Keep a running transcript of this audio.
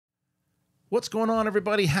What's going on,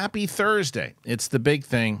 everybody? Happy Thursday. It's the big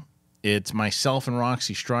thing. It's myself and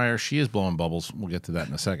Roxy Stryer. She is blowing bubbles. We'll get to that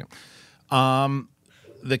in a second.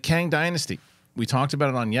 The Kang Dynasty. We talked about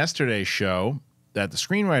it on yesterday's show that the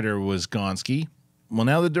screenwriter was Gonski. Well,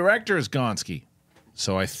 now the director is Gonski.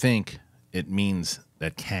 So I think it means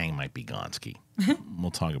that Kang might be Gonski.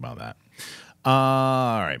 We'll talk about that.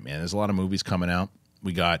 All right, man. There's a lot of movies coming out.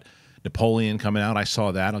 We got Napoleon coming out. I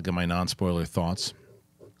saw that. I'll get my non-spoiler thoughts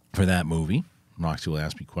for that movie. Roxy will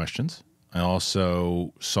ask me questions. I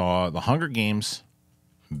also saw The Hunger Games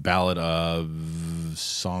Ballad of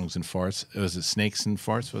Songs and Farts. Was it Snakes and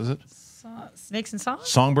Farts? Was it? Snakes and Songs?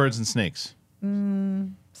 Songbirds and Snakes.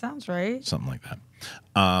 Sounds right. Something like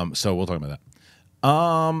that. So we'll talk about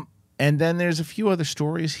that. And then there's a few other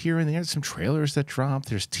stories here and there. Some trailers that dropped.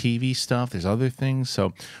 There's TV stuff. There's other things.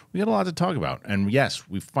 So we got a lot to talk about. And yes,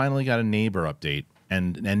 we finally got a neighbor update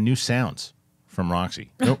and new sounds from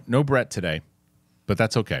Roxy. No Brett today, but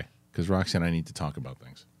that's okay because Roxy and I need to talk about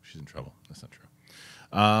things. She's in trouble. That's not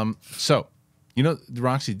true. So,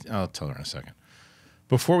 Roxy, I'll tell her in a second.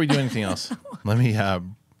 Before we do anything else, let me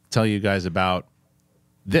tell you guys about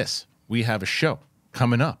this. We have a show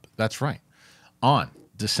coming up. That's right. On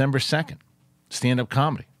December 2nd, stand-up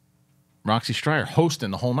comedy. Roxy Stryer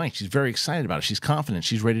hosting the whole night. She's very excited about it. She's confident.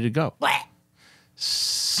 She's ready to go.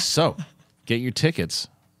 So, get your tickets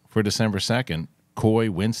for December 2nd.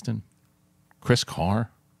 Coy, Winston, Chris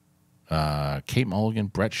Carr, Kate Mulligan,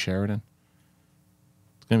 Brett Sheridan.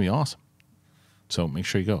 It's going to be awesome. So make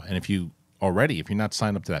sure you go. And if you're not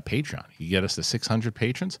signed up to that Patreon, you get us to 600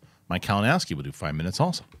 patrons, Mike Kalinowski will do 5 minutes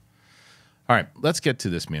also. All right, let's get to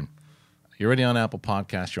this, man. You're already on Apple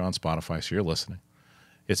Podcasts. You're on Spotify, so you're listening.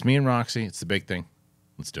 It's me and Roxy. It's the big thing.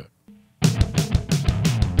 Let's do it.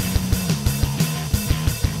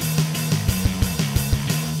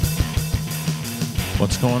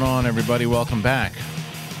 What's going on, everybody? Welcome back.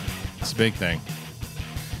 It's a big thing.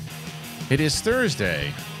 It is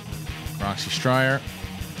Thursday. Roxy Stryer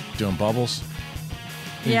doing bubbles.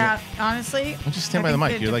 Yeah, honestly. Why don't you stand by the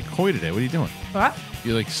mic? You're like coy today. What are you doing? What?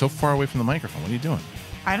 You're like so far away from the microphone. What are you doing?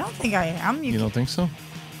 I don't think I am. You don't think so?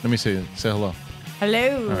 Let me say hello.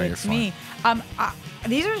 Hello, All right, it's me.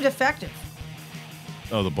 These are defective.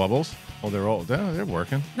 Oh, the bubbles? Oh, they're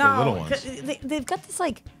working. No, the little ones. they've got this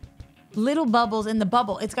like little bubbles in the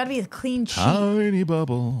bubble. It's got to be a clean sheet. Tiny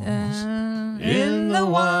bubbles in the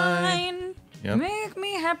wine. Yep. Make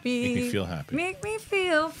me happy. Make me feel happy. Make me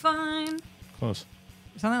feel fine. Close.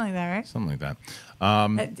 Something like that, right? Something like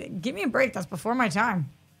that. Give me a break. That's before my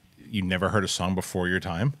time. You never heard a song before your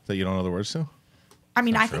time that you don't know the words to? I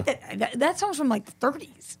mean, I think that song's from like the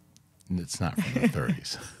 30s. It's not from the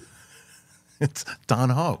 30s. It's Don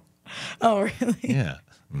Ho. Oh, really? Yeah,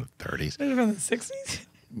 from the 30s. Is it from the 60s?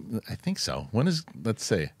 I think so. Let's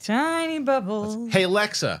see. Tiny Bubbles. Hey,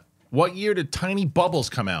 Alexa, what year did Tiny Bubbles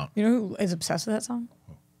come out? You know who is obsessed with that song?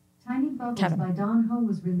 Tiny Bubbles Kevin. by Don Ho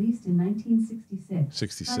was released in 1966.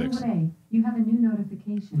 66. By the way, you have a new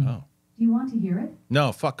notification. Oh. Do you want to hear it?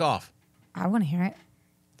 No, fuck off. I want to hear it.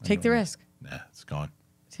 Take the risk. Nah, it's gone.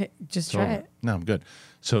 Just try it. No, I'm good.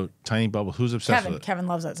 So, Tiny Bubble, who's obsessed with it? Kevin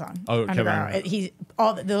loves that song. Oh, Kevin.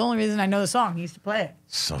 The only reason I know the song, he used to play it.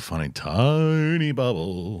 So funny. Tiny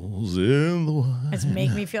bubbles in the wine. It's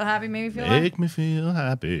Make Me Feel Happy, Make Me Feel Happy. Make me feel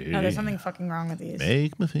happy. No, there's something fucking wrong with these.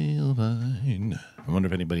 Make me feel fine. I wonder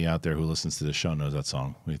if anybody out there who listens to this show knows that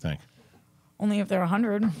song. What do you think? Only if they're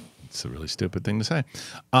 100. It's a really stupid thing to say.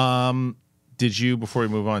 Before we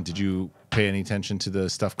move on, did you pay any attention to the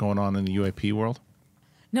stuff going on in the UAP world?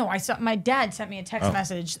 No, I saw. My dad sent me a text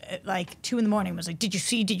message at like 2 a.m. Was like, "Did you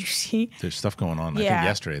see?" There's stuff going on. I think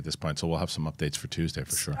yesterday at this point, so we'll have some updates for Tuesday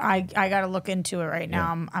for sure. I got to look into it right now.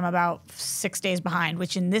 I'm about 6 days behind,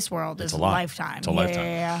 which in this world is a lifetime. It's a lifetime.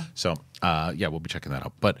 Yeah. So, we'll be checking that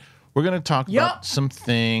out. But we're going to talk about some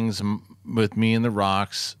things with me and the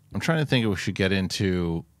Rocks. I'm trying to think if we should get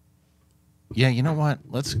into. Yeah, you know what?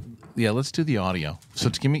 Let's do the audio. So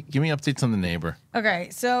give me updates on the neighbor. Okay,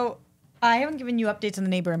 so I haven't given you updates on the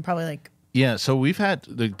neighbor in probably like. Yeah, so we've had.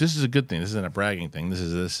 This is a good thing. This isn't a bragging thing. This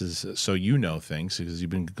is so you know things because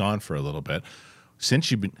you've been gone for a little bit.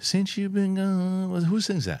 Since you've been gone, who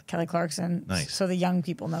sings that? Kelly Clarkson. Nice. So the young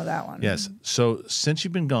people know that one. Yes. So since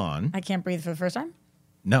you've been gone, I Can't Breathe for the first time.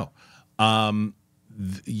 No,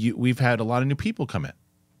 we've had a lot of new people come in,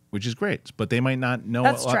 which is great, but they might not know.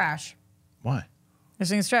 That's trash. Why? They're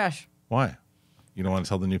saying it's trash. Why? You don't want to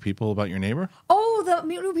tell the new people about your neighbor? Oh, the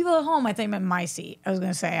new people at home. I think meant my seat. I was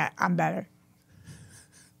going to say I'm better.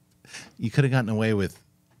 You could have gotten away with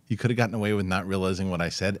You could have gotten away with not realizing what I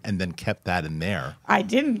said and then kept that in there. I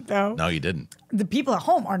didn't, though. No, you didn't. The people at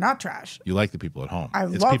home are not trash. You like the people at home.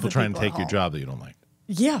 It's love people the trying people to at take your home. job that you don't like.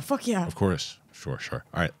 Yeah, fuck yeah. Of course. Sure.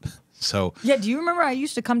 All right. So Yeah, do you remember I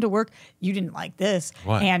used to come to work? You didn't like this.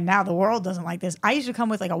 What? And now the world doesn't like this. I used to come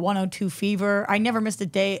with like a 102 fever. I never missed a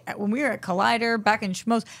day. When we were at Collider back in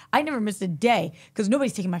Schmoes, I never missed a day because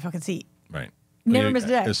nobody's taking my fucking seat. right. Never missed a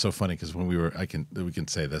day. It's so funny because when we can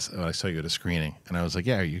say this. I saw you at a screening and I was like,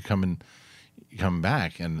 yeah, are you coming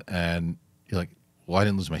back? And you're like, well, I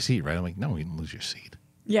didn't lose my seat, right? I'm like, no, you didn't lose your seat.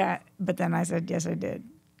 Yeah, but then I said, yes, I did.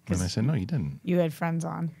 And I said, no, you didn't. You had friends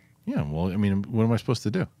on. Yeah, well, I mean, what am I supposed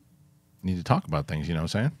to do? Need to talk about things, you know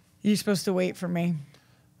what I'm saying? You're supposed to wait for me.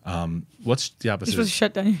 What's the opposite? You're supposed to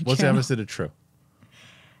shut down your What's channel. the opposite of true?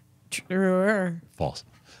 Truer. False.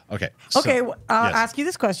 Okay. Okay, I'll yes. ask you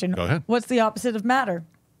this question. Go ahead. What's the opposite of matter?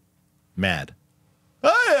 Mad. Hey,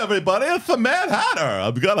 everybody, it's the Mad Hatter.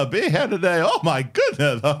 I'm going to be here today. Oh, my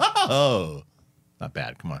goodness. Oh. Not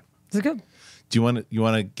bad. Come on. Is it good? Do you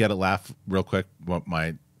want to get a laugh real quick? What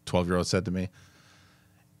my 12-year-old said to me?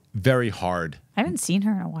 Very hard. I haven't seen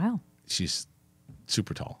her in a while. She's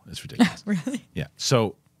super tall. It's ridiculous. Really? Yeah.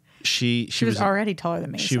 So she She was already taller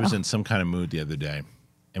than me. She so. was in some kind of mood the other day,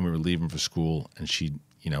 and we were leaving for school, and she,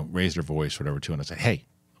 raised her voice, whatever, too, and I said, "Hey,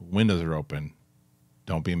 the windows are open.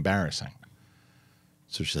 Don't be embarrassing."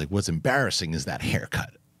 So she's like, "What's embarrassing is that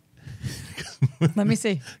haircut." Let me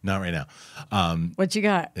see. Not right now. What you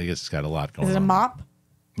got? I guess it's got a lot going on. Is it a mop?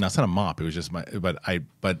 No, it's not a mop. It was just my.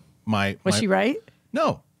 Was she right?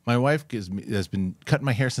 No, my wife has been cutting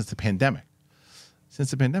my hair since the pandemic.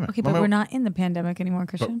 Okay, but we're not in the pandemic anymore, But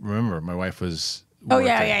Christian. remember, my wife was. Oh, working.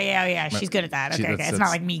 yeah. She's good at that. See, Okay. It's not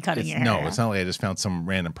like me cutting your hair. No, it's not like I just found some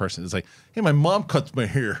random person. It's like, hey, my mom cuts my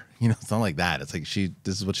hair. It's not like that. It's like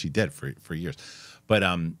this is what she did for years. But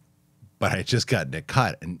I just got it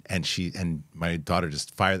cut, and my daughter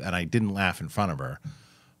just fired, and I didn't laugh in front of her.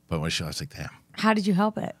 But when I was like, damn. How did you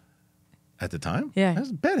help it? At the time? Yeah. I was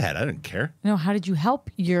a bedhead. I didn't care. No, how did you help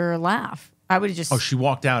your laugh? I would have just. Oh, she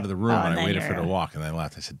walked out of the room, Oh, and and I then waited for her to you're- walk, and then I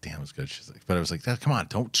laughed. I said, damn, it was good. She's like, but I was like, come on,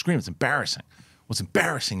 don't scream. It's embarrassing. What's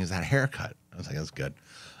embarrassing is that haircut. I was like, that's good.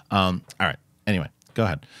 All right. Anyway, go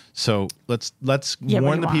ahead. So let's what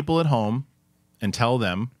warn do the you people at home and tell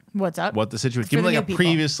them What's up? what the situation. For Give the them like new a people.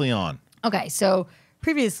 previously on. Okay, so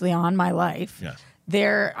previously on my life, Yes.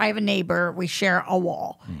 I have a neighbor. We share a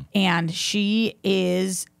wall, and she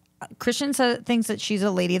is. Christian thinks that she's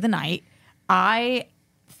a lady of the night. I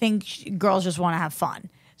think girls just want to have fun.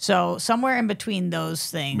 So somewhere in between those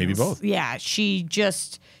things, Maybe both. Yeah, she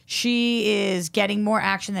is getting more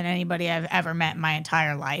action than anybody I've ever met in my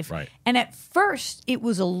entire life. Right. And at first, it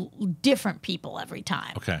was different people every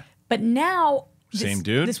time. Okay. But now, Same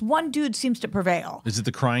dude? This one dude seems to prevail. Is it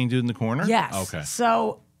the crying dude in the corner? Yes. Okay.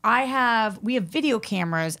 So we have video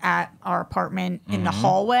cameras at our apartment in the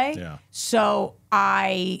hallway. Yeah. So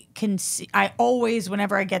I can see. I always,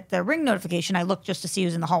 whenever I get the ring notification, I look just to see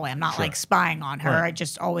who's in the hallway. I'm not like spying on her. Right. I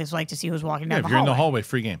just always like to see who's walking Yeah, down if the you're in hallway. the hallway,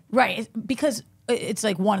 free game. Right, because it's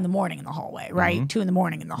like 1 a.m. in the hallway, right? 2 a.m.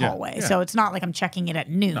 in the Yeah, hallway. yeah. So it's not like I'm checking it at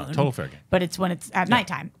noon. No, total fair game. But it's when it's at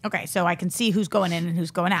nighttime. Okay, so I can see who's going in and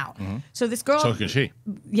who's going out. So this girl, So can she.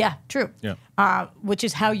 yeah, true. Yeah. Which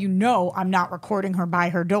is how you know I'm not recording her by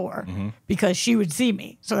her door because she would see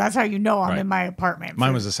me. So that's how you know I'm Right. in my apartment.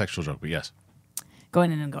 Mine was a sexual joke, but yes.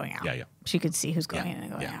 Going in and going out. Yeah. She could see who's going Yeah, in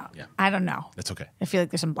and going yeah, out. yeah. I don't know. That's okay. I feel like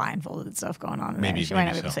there's some blindfolded stuff going on in there. Maybe, She might maybe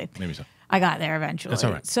not be able to so. see. Maybe so. I got there eventually. That's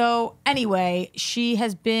all right. So anyway, she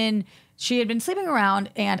had been sleeping around,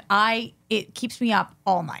 and it keeps me up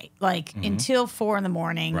all night, like until 4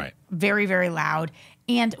 a.m. Right. Very, very loud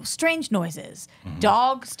and strange noises,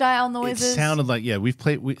 dog style It noises. sounded like we've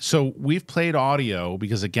played audio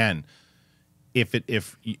because again,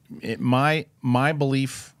 my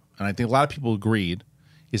belief, and I think a lot of people agreed,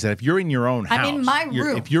 is that if you're in your own house, I'm in my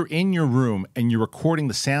room. if you're in your room and you're recording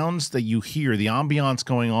the sounds that you hear, the ambiance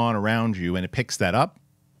going on around you, and it picks that up,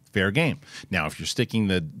 fair game. Now, if you're sticking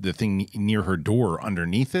the thing near her door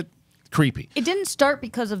underneath it, creepy. It didn't start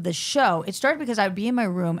because of the show. It started because I would be in my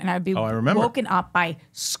room and I'd be I remember. woken up by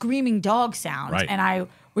screaming dog sounds. Right. And I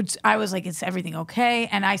was like, is everything okay?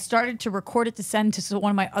 And I started to record it to send to one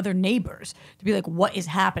of my other neighbors to be like, what is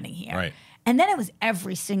happening here? Right. And then it was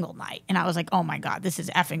every single night. And I was like, oh my God, this is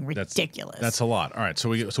effing ridiculous. That's a lot. All right. So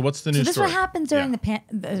what's the so news this story? what happens during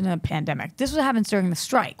the pandemic. This is what happens during the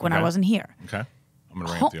strike when I Okay. wasn't here. Okay. I'm going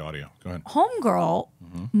to ramp the audio. Go ahead. Homegirl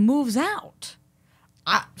moves out.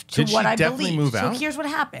 Did she I definitely believe. move So out? here's what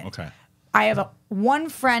happened. Okay. I have one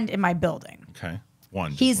friend in my building. Okay.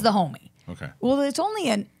 One. He's the homie. Okay. Well, there's only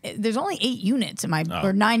 8 units in my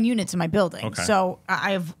or 9 units in my building. Okay. So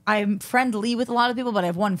I'm friendly with a lot of people, but I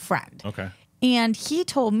have one friend. Okay. And he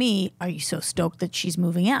told me, "Are you so stoked that she's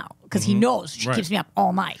moving out?" Because he knows she Right. keeps me up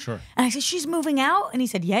all night. Sure. And I said, "She's moving out?" And he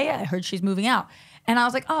said, "Yeah, I heard she's moving out." And I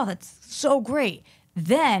was like, "Oh, that's so great."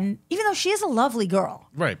 Then, even though she is a lovely girl,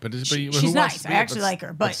 Right, but who she's wants nice. to I be- actually like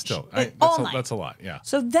her, but still, that's a lot. Yeah.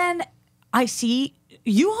 So then I see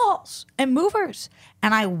U-Hauls and movers,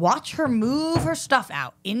 and I watch her move her stuff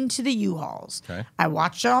out into the U-Hauls. Okay. I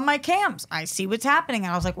watch her on my cams. I see what's happening,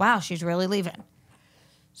 and I was like, "Wow, she's really leaving."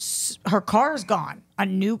 Her car is gone.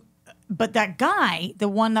 But that guy, the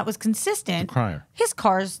one that was consistent, The crier. his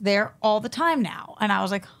car's there all the time now, and I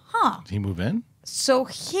was like, "Huh." Did he move in? So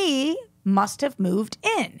he must have moved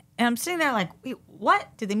in. And I'm sitting there like, wait,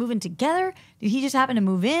 what? Did they move in together? Did he just happen to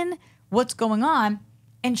move in? What's going on?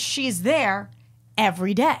 And she's there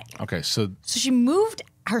every day. Okay, so So she moved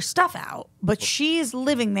her stuff out, but she's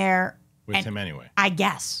living there with and him anyway. I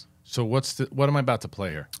guess. So what am I about to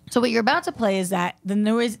play here? So what you're about to play is that the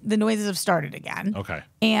noises have started again. Okay.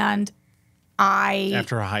 And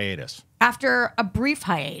After a hiatus. after a brief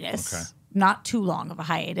hiatus, Okay. not too long of a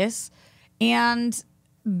hiatus, and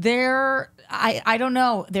I don't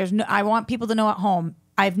know. I want people to know at home.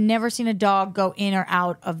 I've never seen a dog go in or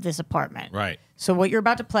out of this apartment. Right. So what you're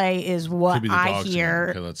about to play is what Could be the I dogs hear. again.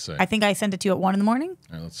 Okay, let's see. I think I sent it to you at 1 a.m. All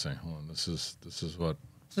right, let's see. Hold on. This is what.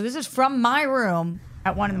 So this is from my room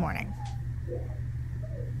at 1 a.m.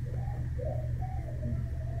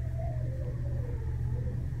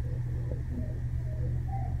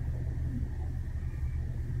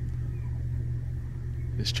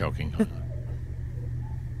 Is choking.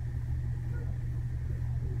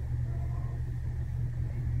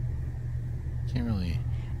 Can't really.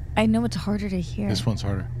 I know it's harder to hear. This one's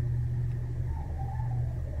harder.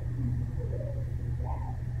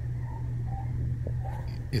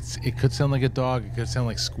 It could sound like a dog. It could sound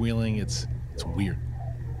like squealing. It's weird.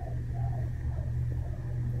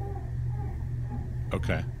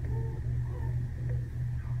 Okay.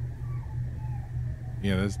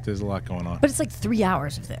 Yeah, there's a lot going on. But it's like 3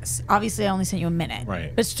 hours of this. Obviously, I only sent you a minute.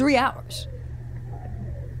 Right. But it's 3 hours.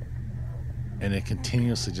 And it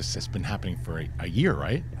continuously it's been happening for a year,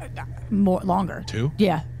 right? Longer. 2?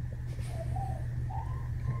 Yeah.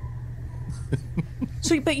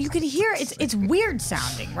 So, but you can hear it's weird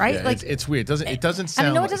sounding, right? Yeah, like it's weird. It doesn't sound.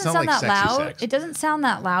 I know it like, doesn't it's not sound like that sexy loud. sex. It doesn't sound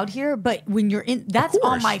that loud here, but when you're in, that's Of on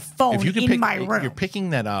course. my phone If you can in my pick, room. You're picking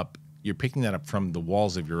that up. You're picking that up from the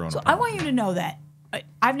walls of your own. So I apartment. want you to know that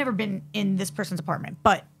I've never been in this person's apartment,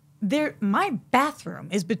 but my bathroom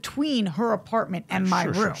is between her apartment and my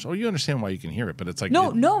Sure, room. Sure. So you understand why you can hear it, but it's like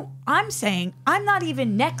No, I'm saying I'm not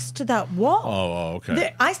even next to that wall. Oh,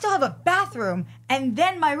 okay. I still have a bathroom and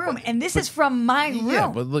then my room, and this is from my room. Yeah,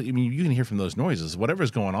 but look, I mean, you can hear from those noises.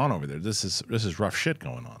 Whatever's going on over there, this is rough shit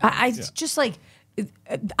going on. It's just like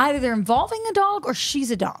either they're involving a dog or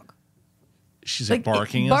she's a dog. She's like like,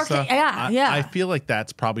 barking and barking, stuff. yeah. I feel like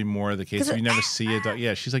that's probably more the case. 'Cause If you never see a dog,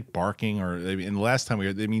 yeah, she's like barking. Or I mean, the last time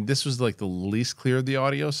this was like the least clear of the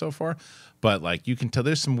audio so far, but like you can tell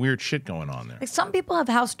there's some weird shit going on there. Like some people have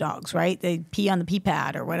house dogs, right? They pee on the pee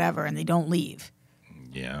pad or whatever, and they don't leave.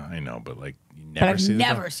 Yeah, I know, but like you But never I've see the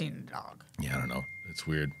never dog? seen a dog. Yeah, I don't know. It's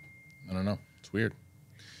weird. I don't know. It's weird.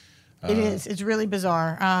 It is. It's really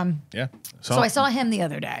bizarre. Yeah. So I saw him the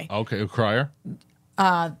other day. Okay, a crier.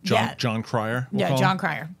 yeah. John Cryer. we'll Yeah, call John him?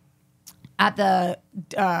 Cryer. At the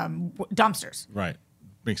dumpsters. Right.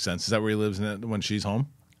 Makes sense. Is that where he lives when she's home?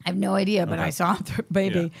 I have no idea, but Okay. I saw him through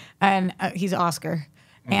baby. Yeah. And he's Oscar.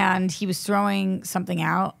 And he was throwing something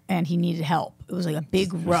out and he needed help. It was like a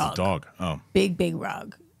big It's rug. the dog. Oh. Big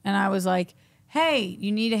rug. And I was like, hey,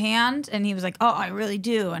 you need a hand? And he was like, oh, I really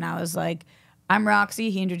do. And I was like, I'm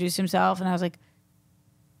Roxy. He introduced himself. And I was like,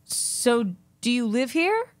 so do you live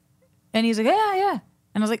here? And he's like, yeah.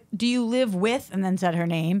 And I was like, do you live with? And then said her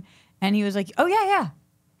name. And he was like, oh, yeah.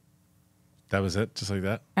 That was it? Just like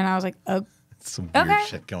that? And I was like, oh, Some weird Okay.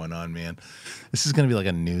 shit going on, man. This is going to be like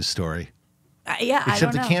a news story. yeah, I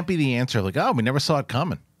Except don't it know. can't be the answer. Like, oh, we never saw it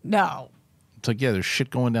coming. No. It's like, yeah, there's shit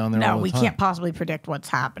going down there all No, the we time. can't possibly predict what's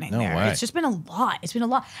happening No there. way. It's just been a lot. It's been a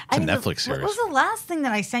lot. a Netflix What series. was the last thing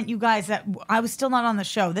that I sent you guys that I was still not on the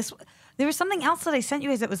show? There was something else that I sent you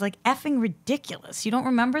guys that was like effing ridiculous. You don't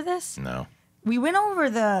remember this? No. We went over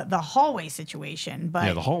the hallway situation, but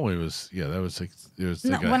Yeah, the hallway was, that was like, it was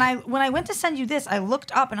no, like when I went to send you this, I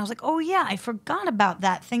looked up and I was like, oh yeah, I forgot about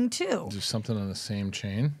that thing too. there's something on the same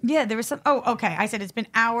chain. Yeah, there was some. Oh, okay. I said it's been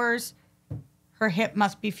hours. Her hip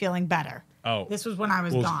must be feeling better. Oh. This was when I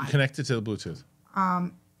was Well, gone. connect it to the Bluetooth.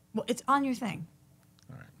 Well, it's on your thing.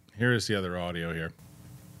 All right. Here is the other audio here.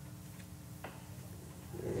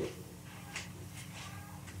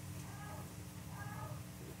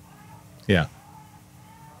 Yeah.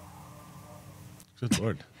 Good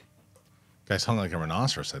Lord. Guy's hung like a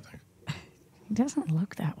rhinoceros, I think. He doesn't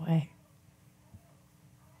look that way.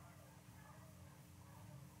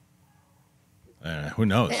 Who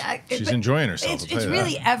knows? She's enjoying herself. It's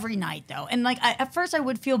really every night, though. And like, at first I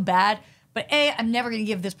would feel bad, but A, I'm never going to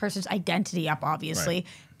give this person's identity up, obviously. Right.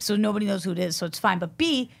 So nobody knows who it is, so it's fine. But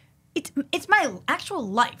B, it's my actual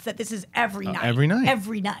life that this is every night. Every night.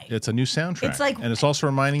 Every night. It's a new soundtrack. It's like, and it's also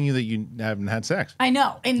reminding you that you haven't had sex. I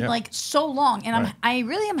know. And like so long. And Right. I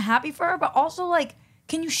really am happy for her, but also like,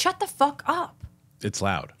 can you shut the fuck up? It's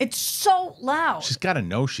loud. It's so loud. She's got to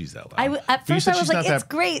know she's that loud. At first I was like, it's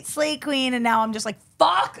great, Slay Queen. And now I'm just like,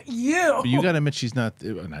 fuck you. But you got to admit she's not,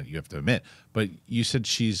 not you have to admit, but you said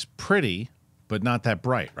she's pretty, but not that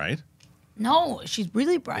bright, right? No, she's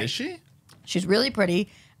really bright. Is she? She's really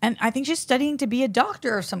pretty. And I think she's studying to be a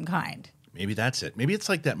doctor of some kind. Maybe that's it. Maybe it's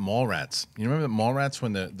like that Mallrats. You remember the Mallrats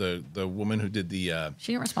when the woman who did the...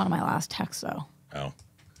 She didn't respond to my last text, though. Oh.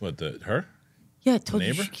 What, her? Yeah, I told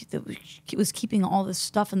you neighbor? she was keeping all this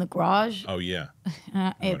stuff in the garage. Oh, yeah.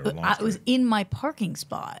 It was in my parking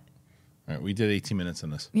spot. All right, we did 18 minutes on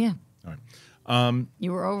this. Yeah. All right.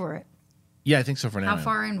 You were over it. Yeah, I think so for now. How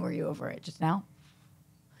far in were you over it? Just now?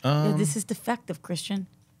 Yeah, this is defective, Christian.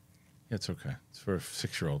 Yeah, it's okay. It's for a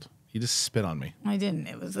 6-year-old. You just spit on me. I didn't.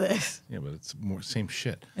 It was this. Yeah, but it's more same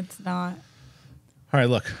shit. It's not. All right,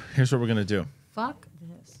 look. Here's what we're gonna do. Fuck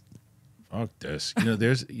this. Fuck this. You know,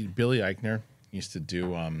 there's Billy Eichner used to do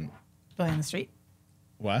Billy in the Street.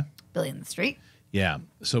 what? Billy in the Street. Yeah.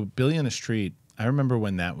 So Billy in the Street. I remember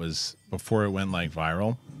when that was before it went like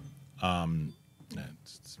viral.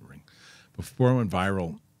 It's a ring. Before it went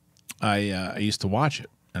viral, I used to watch it.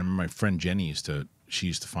 I remember my friend Jenny she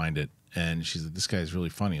used to find it, and she's like, "This guy is really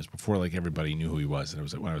funny." It was before like everybody knew who he was, and it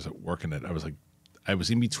was like when I was working at, I was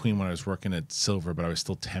in between when I was working at Silver, but I was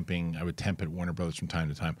still temping. I would temp at Warner Brothers from time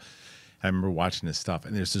to time. I remember watching this stuff,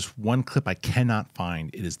 and there's this one clip I cannot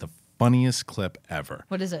find. It is the funniest clip ever.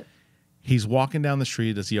 What is it? He's walking down the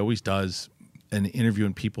street as he always does, and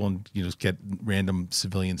interviewing people, and just get random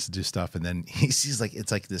civilians to do stuff, and then he sees like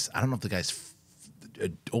it's like this. I don't know if the guy's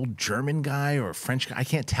an old German guy or a French guy. I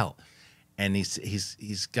can't tell. And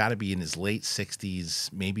he's got to be in his late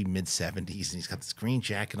 60s, maybe mid 70s, and he's got this green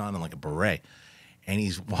jacket on and like a beret. And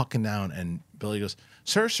he's walking down, and Billy goes,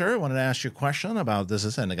 "Sir, I wanted to ask you a question about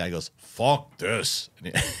this." And the guy goes, "Fuck this."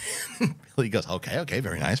 And Billy goes, "Okay,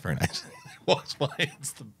 very nice, very nice." Walks by.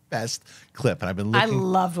 It's the best clip, and I've been looking. I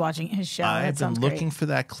loved watching his show. I've been looking for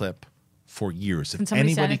that clip for years. If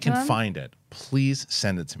somebody send anybody it to can him? find it, please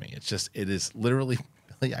send it to me. It is literally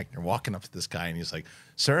Billy Eichner walking up to this guy, and he's like,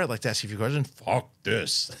 "Sir, I'd like to ask you a few questions." "Fuck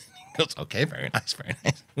this." He goes, "Okay, very nice, very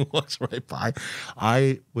nice." He walks right by.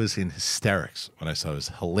 I was in hysterics when I saw it. It was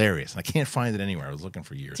hilarious. And I can't find it anywhere. I was looking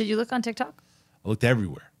for years. Did you look on TikTok? I looked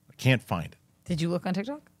everywhere. I can't find it. Did you look on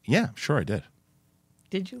TikTok? Yeah, sure I did.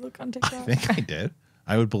 Did you look on TikTok? I think I did.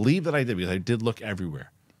 I would believe that I did because I did look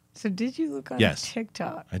everywhere. So did you look on Yes.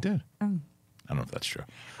 TikTok? I did. I don't know if that's true.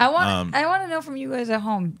 I want to know from you guys at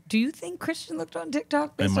home. Do you think Christian looked on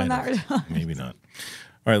TikTok based on that? Have. Maybe not.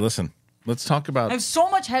 All right, listen. Let's talk about I have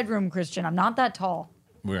so much headroom, Christian. I'm not that tall.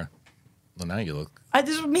 where. Well, now you look.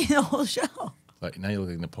 This would mean the whole show. Now you look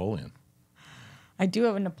like Napoleon. I do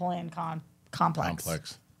have a Napoleon complex. There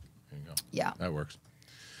you go. Yeah. That works.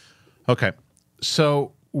 Okay.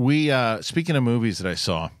 So we speaking of movies that I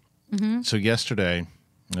saw. So yesterday,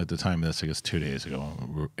 at the time of this, I guess 2 days ago,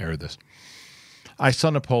 we aired this. I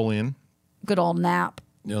saw Napoleon. Good old nap.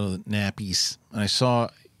 The nappies. And I saw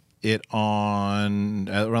it on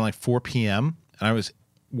around like 4 p.m. And I was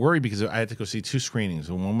worried because I had to go see 2 screenings.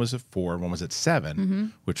 And one was at 4, one was at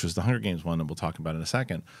 7, which was the Hunger Games one that we'll talk about in a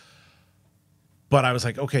second. But I was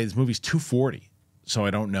like, okay, this movie's 2:40. So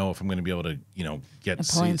I don't know if I'm going to be able to, get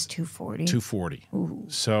Napoleon's 240. 240. Ooh.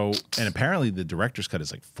 So, and apparently the director's cut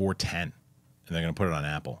is like 410. And they're going to put it on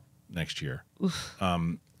Apple next year.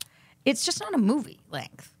 It's just not a movie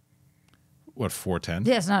length. What,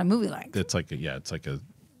 410? Yeah, it's not a movie length. It's like it's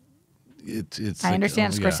I like,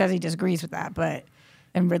 understand yeah. Scorsese disagrees with that,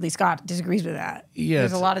 and Ridley Scott disagrees with that. Yeah,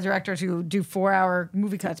 There's a lot of directors who do 4-hour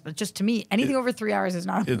movie cuts, but just to me, anything over 3 hours is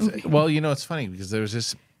not a movie. Well, it's funny because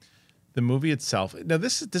there's the movie itself. Now,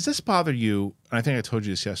 does this bother you? And I think I told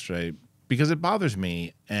you this yesterday because it bothers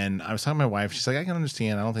me. And I was talking to my wife. She's like, I can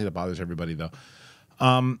understand. I don't think that bothers everybody though.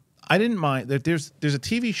 I didn't mind. There's a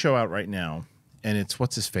TV show out right now, and it's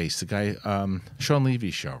what's his face, the guy, Sean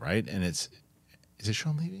Levy's show, right? And is it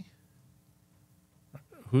Sean Levy?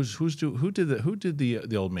 Who did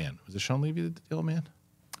the old man? Was it Sean Levy that did the old man?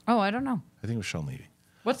 Oh, I don't know. I think it was Sean Levy.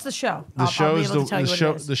 What's the show? The show I'll be is able to tell you what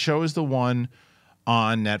it is. the show is the one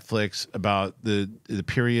on Netflix about the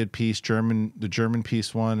period piece, the German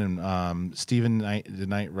piece one, and Stephen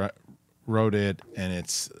Knight wrote it, and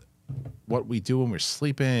it's what we do when we're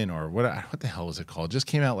sleeping, or what the hell is it called? It just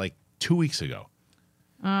came out like 2 weeks ago.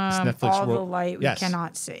 It's Netflix All the light we Yes.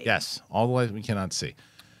 cannot see. Yes, all the light we cannot see.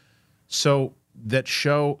 So that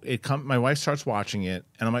show, my wife starts watching it,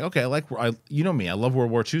 and I'm like, okay, you know me, I love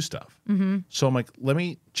World War II stuff. Mm-hmm. So I'm like, let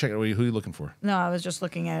me check it. Who are you looking for? No, I was just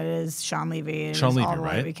looking at it as Sean Levy. And Sean Levy, all the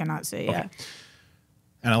light right? we cannot see. Okay. Yeah.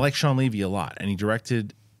 And I like Sean Levy a lot, and he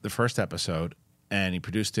directed the first episode, and he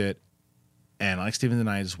produced it, and I like Stephen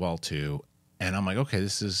Knight as well too. And I'm like, okay,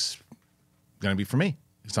 this is gonna be for me,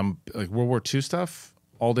 because I'm like World War II stuff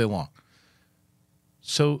all day long.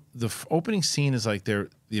 So the opening scene is like it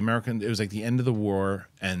was like the end of the war,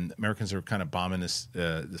 and Americans are kind of bombing this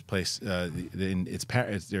place. It's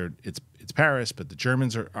Paris, but the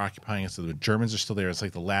Germans are occupying it. So the Germans are still there. It's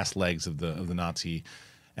like the last legs of the Nazi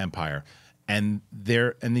empire, and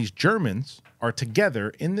these Germans are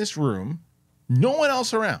together in this room, no one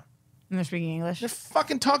else around. And they're speaking English. They're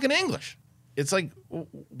fucking talking English. It's like,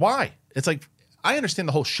 why? It's like, I understand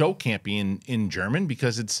the whole show can't be in German,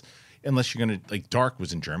 because it's, unless you're going to, like, Dark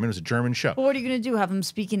was in German. It was a German show. Well, what are you going to do? Have them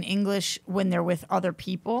speak in English when they're with other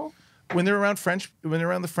people? When they're around the French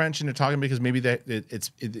and they're talking, because maybe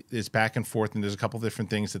it's back and forth, and there's a couple of different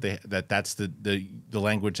things that's the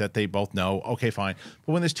language that they both know. Okay, fine.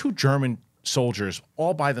 But when there's two German soldiers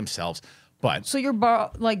all by themselves, So your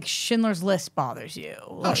like Schindler's List bothers you?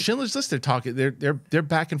 No, Schindler's List. They're talking. They're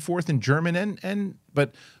back and forth in German,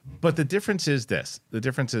 but the difference is this. The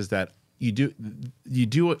difference is that you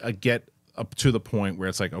do get up to the point where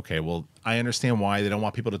it's like, okay, well, I understand why they don't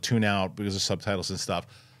want people to tune out because of subtitles and stuff.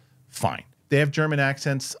 Fine, they have German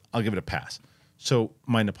accents. I'll give it a pass. So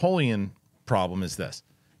my Napoleon problem is this: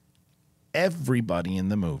 everybody in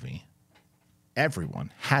the movie,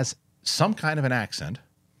 everyone has some kind of an accent,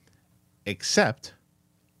 except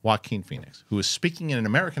Joaquin Phoenix, who is speaking in an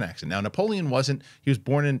American accent. Now, Napoleon he was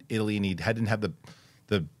born in Italy, and he didn't have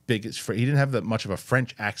he didn't have that much of a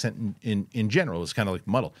French accent in general. It was kind of like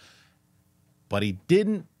muddled. But he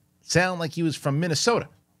didn't sound like he was from Minnesota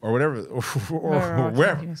or whatever, or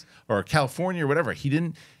wherever, or California or whatever. He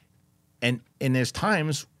didn't. And there's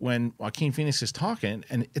times when Joaquin Phoenix is talking,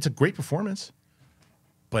 and it's a great performance,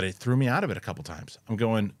 but it threw me out of it a couple times. I'm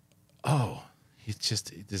going, oh,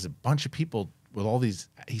 there's a bunch of people with all these.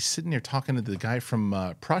 He's sitting there talking to the guy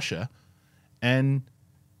from Prussia, and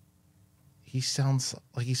he sounds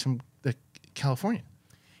like he's from California.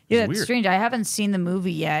 Yeah, It's that's weird. strange. I haven't seen the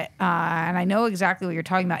movie yet, and I know exactly what you're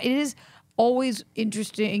talking about. It is always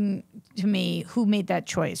interesting to me who made that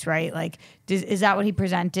choice, right? Like, is that what he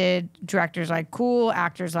presented? Director's like, cool.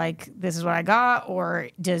 Actors like, this is what I got. Or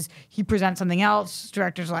does he present something else?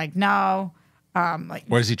 Director's like, no. Or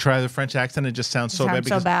does he try the French accent and it just sounds so bad?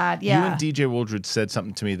 So bad, yeah. You and DJ Wooldred said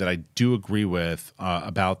something to me that I do agree with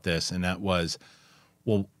about this, and that was,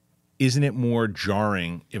 well, isn't it more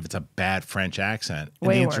jarring if it's a bad French accent? And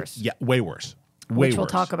Way the answer, worse. Yeah, way worse. Which we'll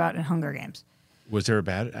talk about in Hunger Games. Was there a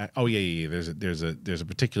bad? Oh yeah. There's a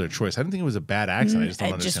particular choice. I didn't think it was a bad accent. I just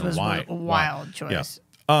don't It just understand was why. a wild choice.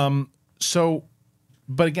 Yeah. So,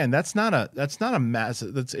 but again, that's not a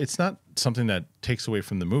massive. It's not something that takes away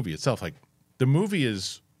from the movie itself. Like, the movie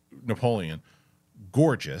is Napoleon,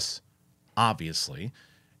 gorgeous, obviously.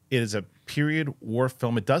 It is a period war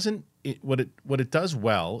film. It doesn't. What it does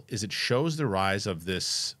well is it shows the rise of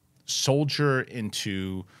this soldier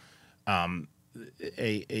into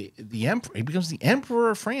the emperor. He becomes the emperor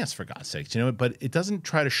of France, for God's sakes, But it doesn't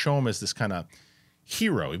try to show him as this kind of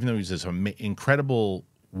hero, even though he's this incredible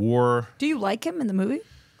war. Do you like him in the movie?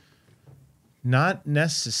 Not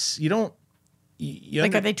necessarily. You don't.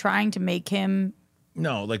 Like, are they trying to make him?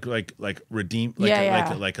 No, like redeem.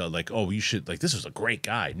 Oh, you should, like, this was a great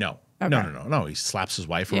guy. No. Okay. No. He slaps his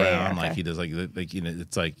wife around, okay. like he does,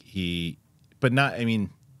 it's like he, but not. I mean,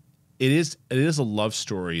 it is a love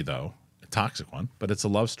story, though, a toxic one, but it's a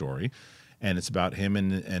love story, and it's about him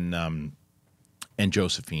and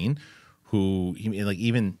Josephine, who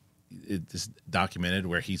it's documented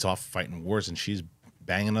where he's off fighting wars and she's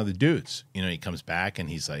banging other dudes. He comes back and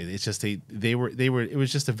he's like, it's just they were. It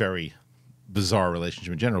was just a very bizarre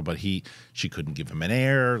relationship in general. But she couldn't give him an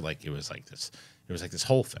heir. Like, it was like this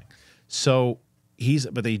whole thing. So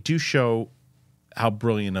but they do show how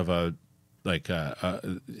brilliant of how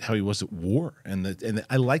he was at war, and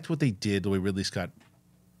I liked what they did, the way Ridley Scott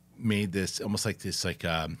made this almost like this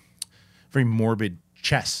very morbid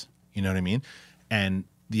chess. You know what I mean? And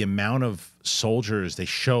the amount of soldiers they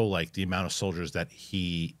show, like the amount of soldiers that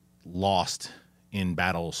he lost in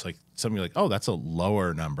battles, like something like, oh, that's a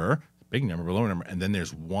lower number, big number, but lower number, and then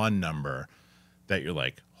there's one number that you're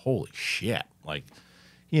like, holy shit, like.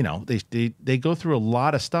 You know, they go through a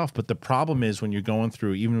lot of stuff, but the problem is when you're going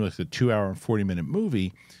through, even with a 2-hour and 40-minute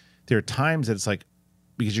movie, there are times that it's like,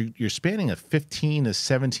 because you're spanning a 15 to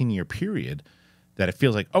 17 year period, that it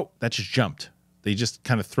feels like, oh, that just jumped. They just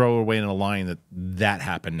kind of throw away in a line that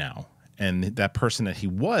happened now, and that person that he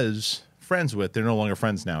was friends with, they're no longer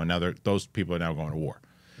friends now, and now those people are now going to war,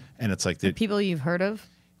 and it's like The people you've heard of?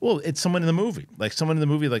 well, it's someone in the movie. Like someone in the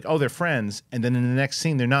movie, like, oh, they're friends. And then in the next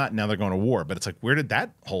scene, they're not. Now they're going to war. But it's like, where did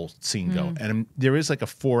that whole scene go? And there is like a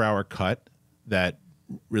 4-hour cut that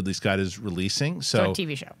Ridley Scott is releasing. So a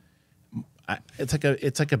TV show. it's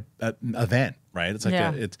like a event, right? It's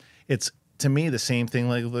like it's to me the same thing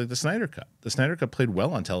like the Snyder Cut. The Snyder Cut played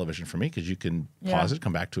well on television for me because you can pause it,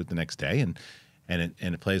 come back to it the next day, and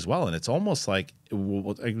it plays well. And it's almost like if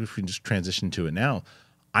we can just transition to it now.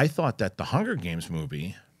 I thought that the Hunger Games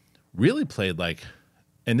movie really played like,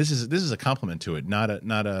 and this is a compliment to it, not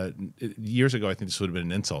a years ago I think this would have been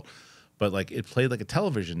an insult, but like it played like a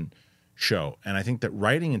television show, and I think that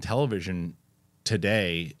writing in television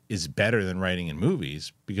today is better than writing in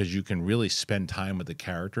movies because you can really spend time with the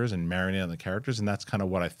characters and marinate on the characters, and that's kind of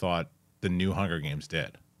what I thought the new Hunger Games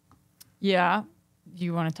did. Yeah, do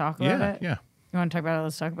you want to talk about it? Yeah. You want to talk about it?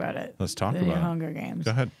 Let's talk about it. Let's talk the about new it. Hunger Games.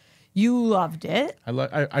 Go ahead. You loved it.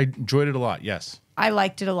 I enjoyed it a lot. Yes. I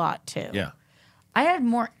liked it a lot too. Yeah. I had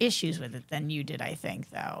more issues with it than you did, I think,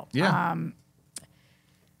 though. Yeah.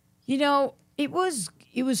 You know, it was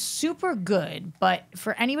super good, but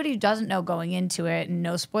for anybody who doesn't know going into it, and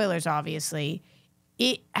no spoilers, obviously,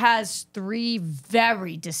 it has 3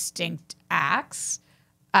 very distinct acts,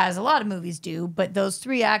 as a lot of movies do. But those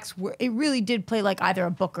 3 acts it really did play like either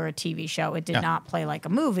a book or a TV show. It did not play like a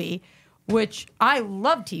movie. Which I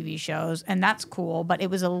love TV shows, and that's cool, but it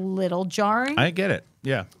was a little jarring. I get it.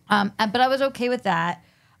 Yeah. But I was okay with that.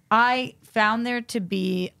 I found there to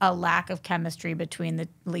be a lack of chemistry between the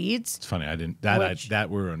leads. It's funny. I didn't that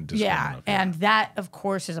we're in disagreement. Yeah, and that, of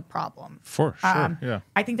course, is a problem. For sure. Yeah.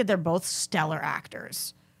 I think that they're both stellar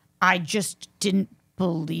actors. I just didn't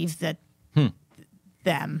believe that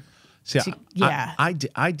them. See, yeah.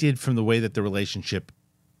 I did from the way that the relationship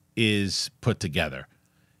is put together.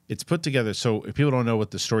 It's put together. So if people don't know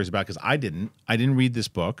what the story's about, because I didn't read this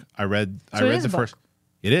book. I read the first.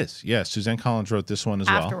 It is. Yeah. Suzanne Collins wrote this one as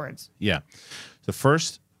well. Afterwards. Yeah. The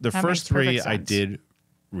first makes 3 perfect I sense. did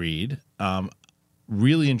read.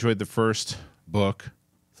 Really enjoyed the first book.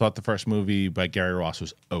 Thought the first movie by Gary Ross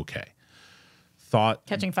was okay. Thought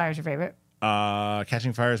Catching Fire is your favorite?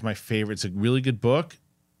 Catching Fire is my favorite. It's a really good book.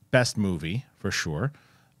 Best movie for sure.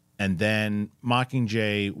 And then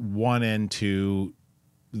Mockingjay 1 and 2.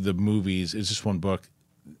 The movies is just one book.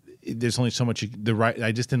 There's only so much.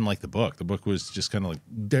 I just didn't like the book. The book was just kind of like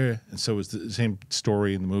there, and so it was the same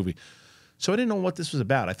story in the movie. So I didn't know what this was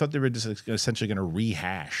about. I thought they were just essentially going to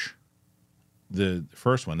rehash the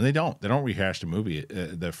first one, and they don't. They don't rehash the movie,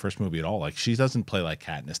 the first movie at all. Like she doesn't play like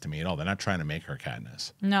Katniss to me at all. They're not trying to make her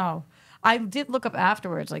Katniss. No. I did look up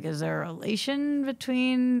afterwards, like, is there a relation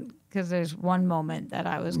between... Because there's one moment that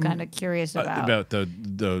I was kind of curious about. About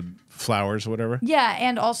the flowers or whatever? Yeah,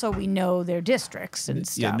 and also we know their districts and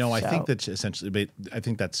stuff. Yeah, no, I so. think that's essentially... I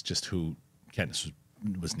think that's just who Katniss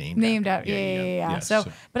was named out. Yeah. So,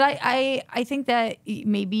 but I think that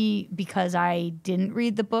maybe because I didn't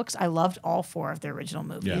read the books, I loved all 4 of the original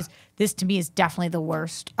movies. Yeah. This to me is definitely the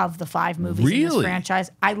worst of the 5 movies in this franchise.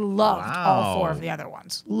 I loved all 4 of the other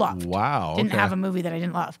ones. Loved. Wow. Didn't okay. have a movie that I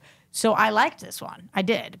didn't love. So I liked this one. I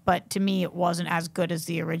did, but to me it wasn't as good as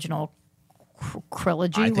the original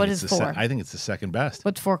trilogy. What is 4? I think it's the second best.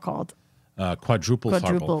 What's 4 called? Quadruple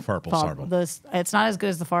Farple. It's not as good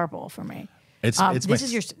as the Farple for me. It's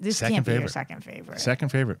This second can't be your favorite. second favorite. Second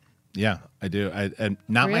favorite. Yeah, I do. And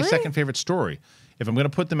not my Really? second favorite story. If I'm going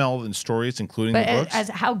to put them all in stories, including But the books, as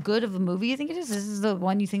how good of a movie you think it is? This is the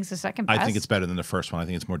one you think is the second best? I think it's better than the first one. I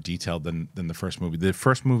think it's more detailed than the first movie. The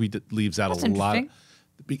first movie leaves out That's a lot. interesting.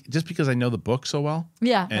 Just because I know the book so well.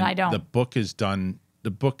 Yeah, and I don't. The book is done.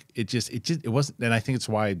 The book it wasn't, and I think it's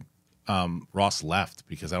why Ross left,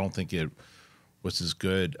 because I don't think it was as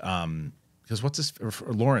good. Because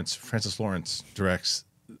Francis Lawrence directs.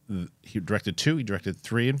 He directed 2. He directed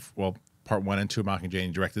 3 and part 1 and 2 of Mockingjay. And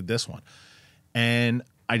he directed this one, and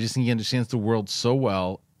I just think he understands the world so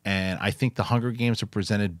well. And I think the Hunger Games are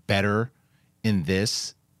presented better in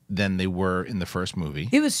this than they were in the first movie.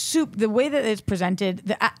 It was the way that it's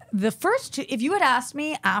presented. The first 2, if you had asked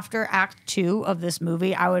me after Act 2 of this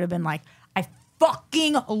movie, I would have been like, I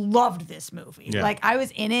fucking loved this movie. Yeah. Like I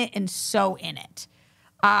was in it and so in it.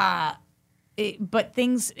 but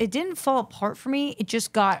things, it didn't fall apart for me. It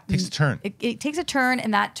just got Takes a turn. It takes a turn,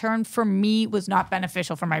 and that turn for me was not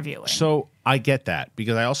beneficial for my viewing. So I get that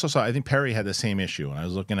because I also saw. I think Perry had the same issue, and I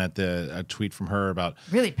was looking at a tweet from her about.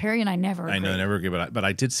 Really, Perry and I never. I know, never agree, but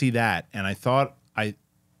I did see that, and I thought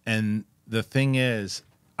and the thing is,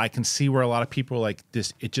 I can see where a lot of people are like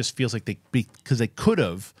this. It just feels like because they could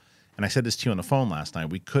have, and I said this to you on the phone last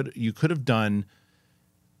night. You could have done.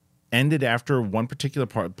 Ended after one particular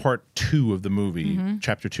part 2 of the movie,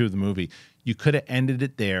 chapter 2 of the movie. You could have ended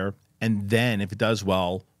it there, and then if it does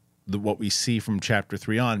well, what we see from chapter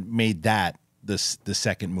 3 on made that the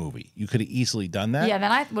second movie. You could have easily done that. Yeah,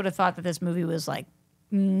 then I would have thought that this movie was like,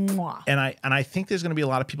 mwah. And I think there's going to be a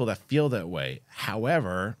lot of people that feel that way.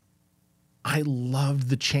 However, I loved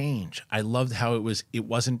the change. I loved how it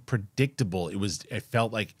wasn't predictable. It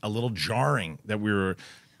felt like a little jarring that we were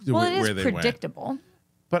Well, where it they is went. predictable.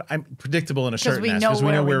 But I'm predictable in a certain we aspect know because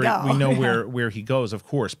we know where we go. where he goes, of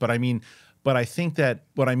course. But I think that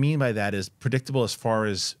what I mean by that is predictable as far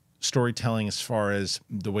as storytelling, as far as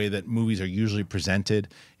the way that movies are usually presented.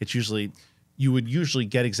 It's usually you would usually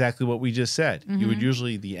get exactly what we just said. You would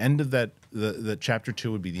usually the end of that the chapter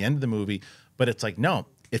 2 would be the end of the movie. But it's like no,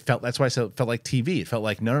 that's why I said it felt like TV. It felt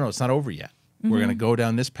like no, it's not over yet. We're going to go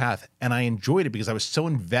down this path, and I enjoyed it because I was so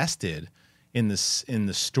invested in the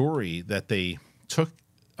story that they took.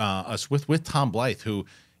 Us with Tom Blythe, who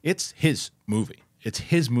it's his movie. It's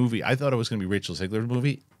his movie. I thought it was going to be Rachel Zegler's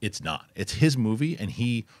movie. It's not. It's his movie, and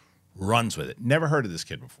he runs with it. Never heard of this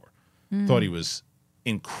kid before. Thought he was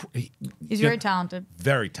He's very talented.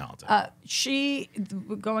 Very talented. She,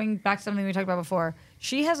 going back to something we talked about before,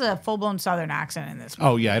 she has a full-blown Southern accent in this movie.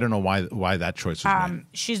 Oh yeah, I don't know why that choice was made.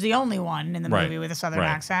 She's the only one in the movie with a Southern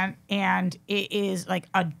accent, and it is like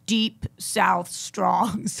a deep South,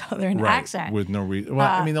 strong Southern accent. With no reason. Well,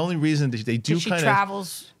 I mean, the only reason they do she kind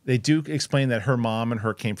travels. of they do explain that her mom and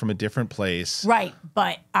her came from a different place. Right,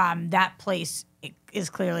 but that place is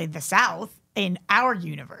clearly the South in our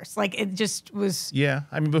universe. Like it just was. Yeah,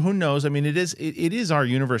 I mean, but who knows? I mean, it is our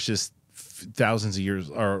universe, just thousands of years,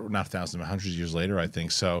 or not thousands, but hundreds of years later. I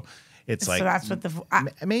think so. It's like so that's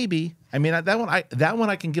what maybe. I mean, that one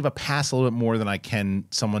I can give a pass a little bit more than I can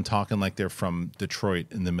someone talking like they're from Detroit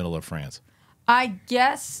in the middle of France. I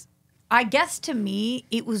guess to me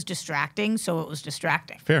it was distracting, so it was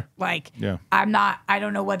distracting. Fair. Like, yeah. I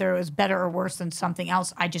don't know whether it was better or worse than something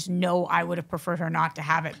else. I just know I would have preferred her not to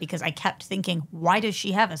have it because I kept thinking, why does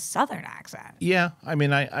she have a Southern accent? Yeah. I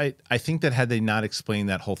mean, I think that had they not explained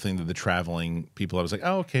that whole thing to the traveling people, I was like,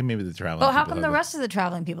 oh, okay, maybe the traveling Well, people. how come the rest of the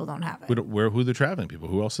traveling people don't have it? Who are the traveling people?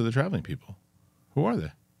 Who else are the traveling people? Who are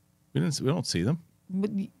they? We don't see them.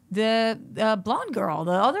 The blonde girl,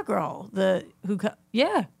 the other girl,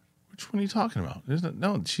 yeah. Which one are you talking about?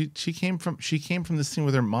 No, she came from this thing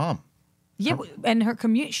with her mom. Yeah, and her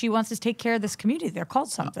community. She wants to take care of this community. They're called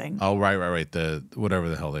something. Oh, right. The whatever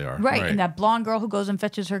the hell they are. Right, and that blonde girl who goes and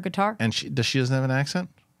fetches her guitar. And she doesn't have an accent.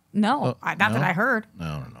 No, not that I heard.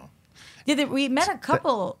 No. Yeah, we met a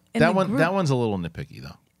couple. In the group. That one's a little nitpicky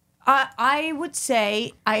though. I would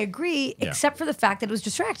say I agree, except for the fact that it was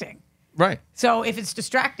distracting. Right. So if it's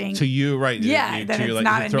distracting to you, right? Yeah, then it's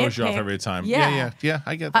not it a throws you off nitpick. every time. Yeah. Yeah.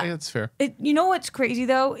 I get that. That's fair. You know what's crazy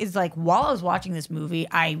though is like while I was watching this movie,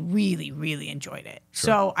 I really, really enjoyed it. Sure.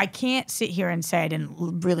 So I can't sit here and say I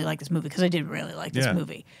didn't really like this movie because I did really like this Yeah.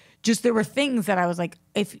 movie. Just there were things that I was like,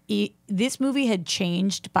 if this movie had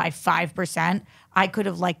changed by 5%, I could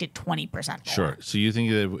have liked it 20% more. Sure. So you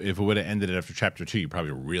think that if it would have ended after chapter 2, you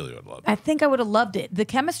probably really would have loved it. I think I would have loved it. The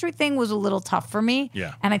chemistry thing was a little tough for me.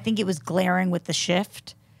 Yeah. And I think it was glaring with the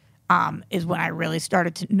shift, is when I really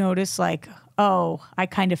started to notice, like, oh, I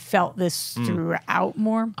kind of felt this throughout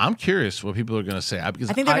more. I'm curious what people are going to say.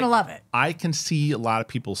 Because I think they're going to love it. I can see a lot of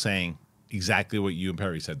people saying exactly what you and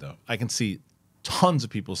Perry said, though. I can see tons of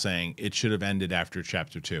people saying it should have ended after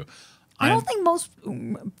chapter 2. I don't think most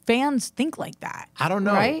fans think like that. I don't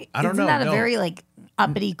know. Right? I don't know. Isn't that No. a very like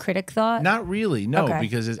uppity critic thought? Not really, no, Okay.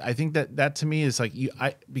 because I think that to me is like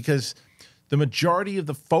because the majority of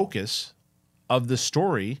the focus of the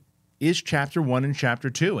story is chapter 1 and chapter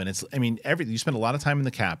 2, and it's everything. You spend a lot of time in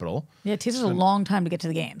the Capitol. Yeah, it takes us a long time to get to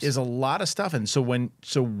the games. Is a lot of stuff, and so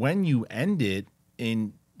when you end it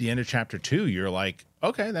in the end of chapter 2, you're like,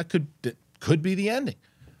 okay, that could be the ending.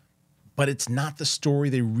 But it's not the story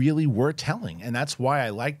they really were telling. And that's why I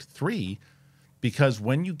liked 3, because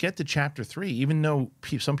when you get to chapter 3, even though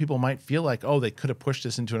some people might feel like, oh, they could have pushed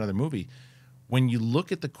this into another movie, when you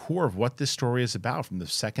look at the core of what this story is about from the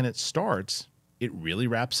second it starts, it really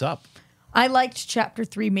wraps up. I liked chapter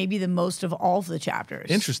 3 maybe the most of all of the chapters.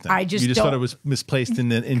 Interesting. I just you just don't, thought it was misplaced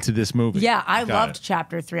into this movie. Yeah, I Got loved it.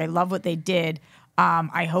 chapter 3. I love what they did.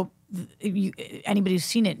 I hope anybody who's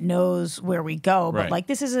seen it knows where we go. But Right. like,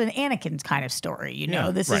 this is an Anakin kind of story. You know,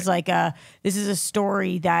 Yeah, this right. is like this is a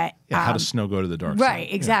story that Yeah, how does Snow go to the dark side?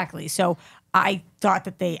 right, exactly. So I thought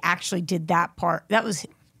that they actually did that part. That was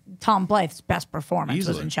Tom Blythe's best performance was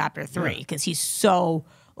Easily. in chapter 3 because he's so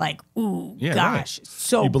like, ooh, Yeah, gosh, right.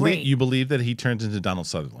 so great. You believe that he turns into Donald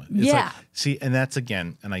Sutherland. It's Yeah. like, see, and that's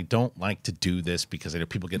again, and I don't like to do this because I know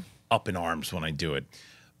people get up in arms when I do it.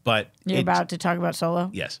 But You're about to talk about Solo?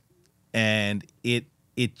 yes. And it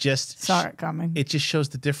just Saw it coming. It just shows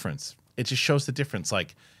the difference. It just shows the difference.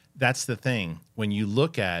 Like, that's the thing. When you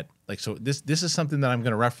look at like, so this is something that I'm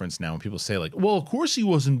going to reference now when people say like, well, of course he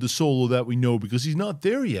wasn't the Solo that we know because he's not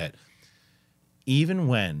there yet. Even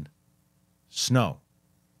when Snow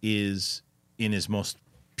is in his most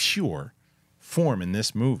pure form in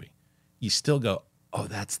this movie, you still go, oh,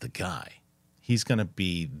 that's the guy. He's going to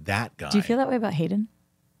be that guy. Do you feel that way about Hayden?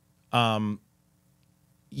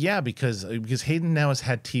 Yeah, because Hayden now has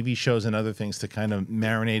had TV shows and other things to kind of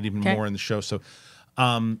marinate even Okay. more in the show. So,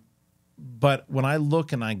 but when I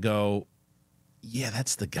look and I go, yeah,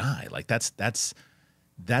 that's the guy. Like that's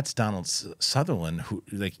Donald Sutherland. Who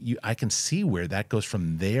like you, I can see where that goes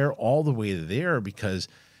from there all the way to there because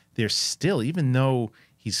there's still, even though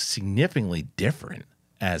he's significantly different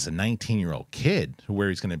as a 19-year-old kid, to where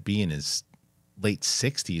he's going to be in his late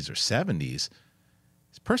 60s or 70s.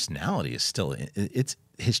 His personality is still, it's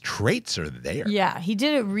his traits are there. Yeah, he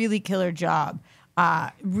did a really killer job.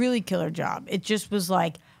 Really killer job. It just was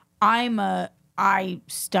like, I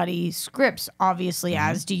study scripts, obviously,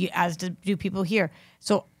 Mm-hmm. as do people here.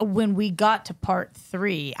 So when we got to part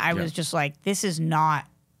 3, I was just like, this is not,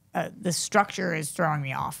 the structure is throwing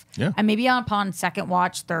me off. Yeah. And maybe upon second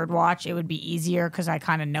watch, third watch, it would be easier because I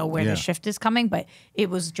kind of know where Yeah. the shift is coming, but it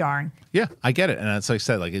was jarring. Yeah, I get it. And it's like I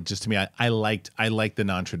said, like it just to me, I liked the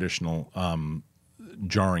non-traditional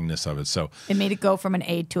jarringness of it. So It made it go from an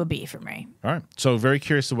A to a B for me. all right. So very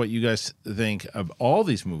curious to what you guys think of all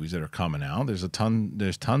these movies that are coming out. There's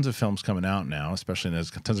tons of films coming out now, especially and there's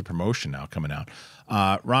tons of promotion now coming out.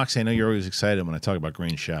 Roxy, I know you're always excited when I talk about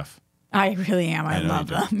Green Chef. I really am. I know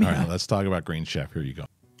love you do. them. All right, let's talk about Green Chef. Here you go.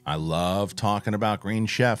 I love talking about Green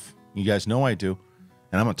Chef. You guys know I do.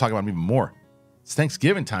 And I'm going to talk about them even more. It's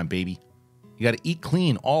Thanksgiving time, baby. You got to eat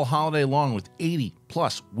clean all holiday long with 80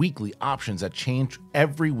 plus weekly options that change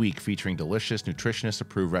every week, featuring delicious, nutritionist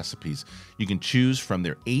approved recipes. You can choose from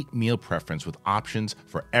their 8 meal preference with options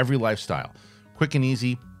for every lifestyle. Quick and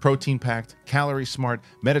easy, protein packed, calorie smart,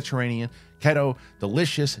 Mediterranean, keto,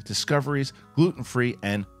 delicious discoveries, gluten free,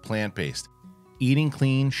 and plant based. Eating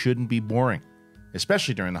clean shouldn't be boring,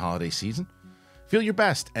 especially during the holiday season. Feel your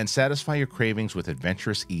best and satisfy your cravings with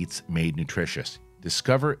adventurous eats made nutritious.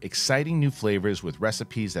 Discover exciting new flavors with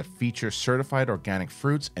recipes that feature certified organic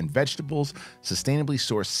fruits and vegetables, sustainably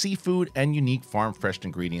sourced seafood, and unique farm-fresh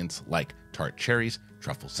ingredients like tart cherries,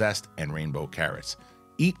 truffle zest, and rainbow carrots.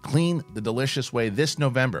 Eat clean the delicious way this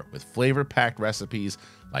November with flavor-packed recipes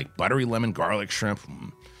like buttery lemon garlic shrimp,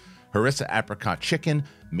 harissa apricot chicken,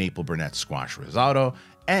 maple burnet squash risotto,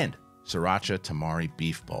 and sriracha tamari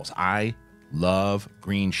beef bowls. I love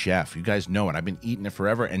Green Chef. You guys know it. I've been eating it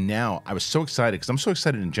forever, and now I was so excited because I'm so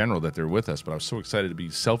excited in general that they're with us, but I was so excited to be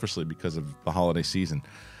selfishly because of the holiday season,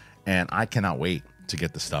 and I cannot wait to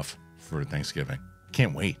get the stuff for Thanksgiving.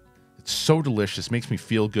 Can't wait. It's so delicious. Makes me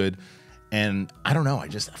feel good, and I don't know. I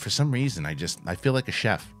just, for some reason, I feel like a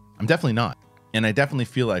chef. I'm definitely not, and I definitely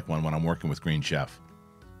feel like one when I'm working with Green Chef.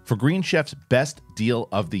 For Green Chef's best deal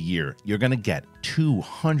of the year, you're going to get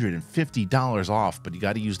 $250 off, but you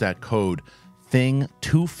got to use that code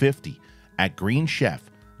THING250 at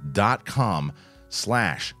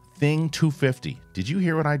greenchef.com/thing250. Did you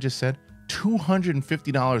hear what I just said?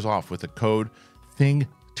 $250 off with the code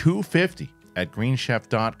THING250 at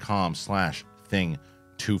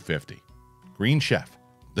greenchef.com/thing250. Green Chef,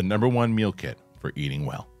 the #1 meal kit for eating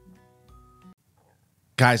well.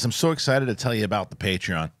 Guys, I'm so excited to tell you about the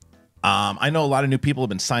Patreon. I know a lot of new people have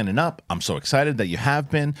been signing up. I'm so excited that you have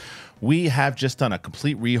been. We have just done a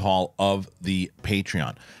complete rehaul of the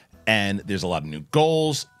Patreon, and there's a lot of new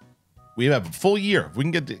goals. We have a full year. If we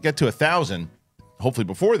can get to 1,000, hopefully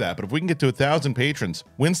before that, but if we can get to 1,000 patrons,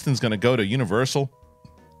 Winston's going to go to Universal,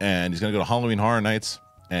 and he's going to go to Halloween Horror Nights,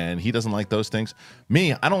 and he doesn't like those things.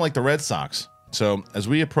 Me, I don't like the Red Sox. So as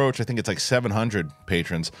we approach, I think it's like 700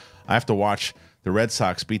 patrons, I have to watch the Red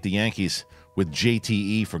Sox beat the Yankees with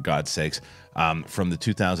JTE, for God's sakes, from the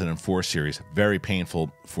 2004 series. Very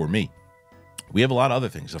painful for me. We have a lot of other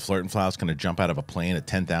things. The Flirt and Flower is going to jump out of a plane at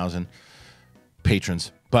 10,000.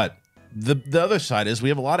 patrons. But the other side is we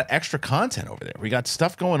have a lot of extra content over there. We got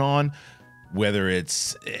stuff going on, whether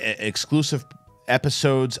it's exclusive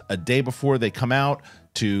episodes a day before they come out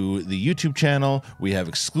to the YouTube channel. We have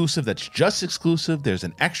exclusive that's just exclusive. There's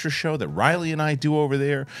an extra show that Riley and I do over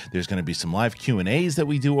there. There's going to be some live Q&As that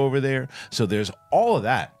we do over there. So there's all of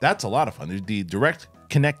that. That's a lot of fun. The direct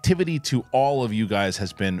connectivity to all of you guys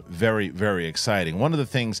has been very, very exciting. One of the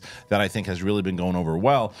things that I think has really been going over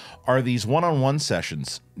well are these one-on-one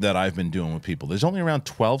sessions that I've been doing with people. There's only around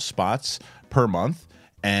 12 spots per month,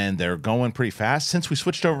 and they're going pretty fast. Since we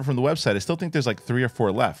switched over from the website, I still think there's like 3 or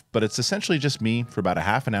 4 left, but it's essentially just me for about a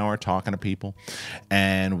half an hour talking to people,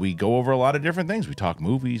 and we go over a lot of different things. We talk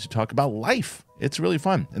movies, we talk about life. It's really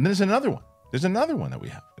fun. And there's another one. There's another one that we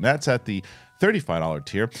have, and that's at the $35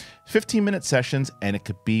 tier, 15-minute sessions, and it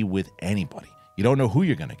could be with anybody. You don't know who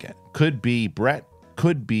you're going to get. Could be Brett,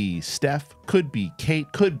 could be Steph, could be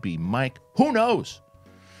Kate, could be Mike. Who knows?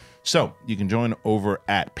 So you can join over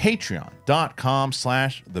at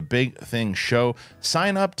patreon.com/thebigthingshow.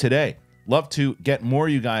 Sign up today. Love to get more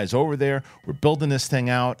of you guys over there. We're building this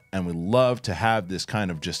thing out, and we love to have this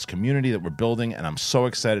kind of just community that we're building, and I'm so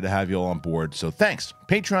excited to have you all on board. So thanks.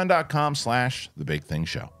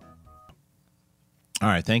 Patreon.com/thebigthingshow. All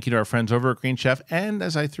right, thank you to our friends over at Green Chef. And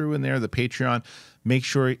as I threw in there, the Patreon, make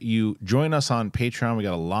sure you join us on Patreon. We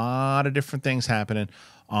got a lot of different things happening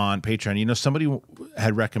on Patreon. You know, somebody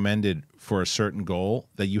had recommended for a certain goal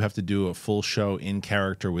that you have to do a full show in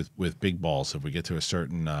character with big balls if we get to a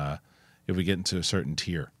certain if we get into a certain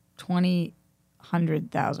tier.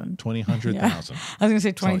 100,000. 100,000. Yeah. I was going to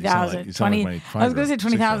say 20,000. I was going to say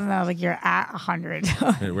 20,000, and I was like, you're at 100.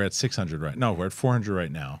 We're at 600 right. No, we're at 400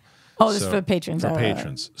 right now. Oh, this is for the patrons. For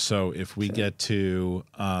patrons. So if we get to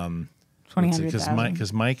 20,000,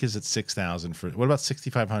 because Mike is at 6,000 for. What about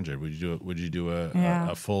 6,500? Would you do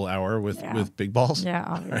a full hour with big balls? Yeah,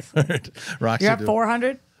 obviously. Roxy, you're at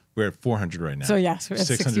 400. We're at 400 right now. So yes, we're at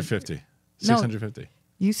 650. 650.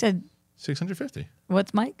 You said 650.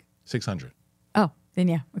 What's Mike? 600. Oh, then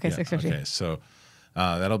yeah. Okay, Yeah, 650. Okay, so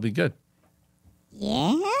that'll be good.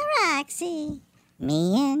 Yeah, Roxy.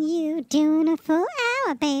 Me and you doing a full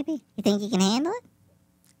hour, baby. You think you can handle it?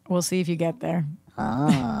 We'll see if you get there.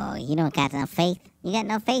 Oh, you don't got no faith? You got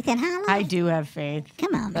no faith in Hollow? I do have faith.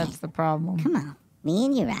 Come on, That's man. the problem. Come on. Me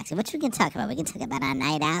and you, Roxy. What we can talk about? We can talk about our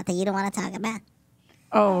night out that you don't want to talk about.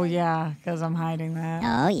 Oh, yeah, because I'm hiding that.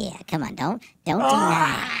 Oh, yeah. Come on. Don't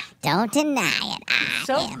deny it. Don't deny it.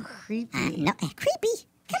 So I am. creepy. No, creepy.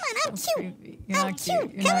 Come on, I'm cute. Creepy. You're I'm not cute.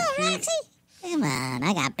 cute. You're Come not on, cute. Roxy. Come on.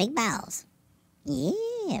 I got big balls.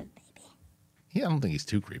 Yeah, baby. Yeah, I don't think he's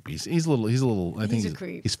too creepy. He's a little. I think He's a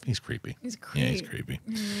creep. He's creepy. He's a creep. Yeah, he's creepy.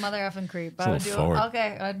 Mother effing creep. It's a little forward.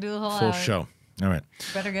 I'd do the whole Full hour. show. All right.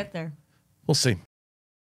 Better get there. We'll see.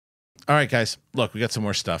 All right, guys. Look, we got some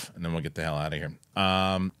more stuff, and then we'll get the hell out of here.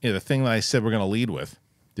 The thing that I said we're going to lead with,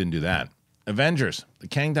 didn't do that. Avengers, the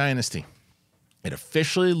Kang Dynasty. It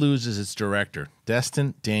officially loses its director,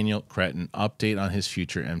 Destin Daniel Cretton. Update on his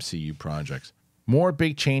future MCU projects. More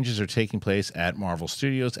big changes are taking place at Marvel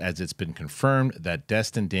Studios as it's been confirmed that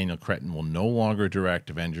Destin Daniel Cretton will no longer direct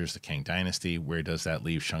Avengers, the Kang Dynasty. Where does that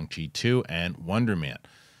leave Shang-Chi 2 and Wonder Man?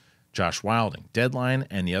 Josh Wilding, Deadline,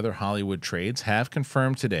 and the other Hollywood trades have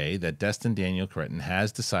confirmed today that Destin Daniel Cretton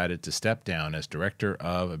has decided to step down as director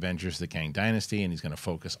of Avengers, the Kang Dynasty, and he's going to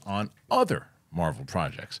focus on other Marvel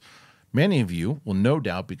projects. Many of you will no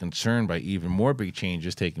doubt be concerned by even more big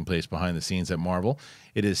changes taking place behind the scenes at Marvel.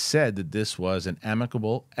 It is said that this was an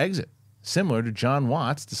amicable exit, similar to John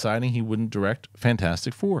Watts deciding he wouldn't direct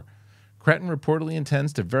Fantastic Four. Cretton reportedly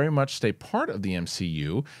intends to very much stay part of the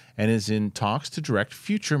MCU and is in talks to direct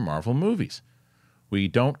future Marvel movies. We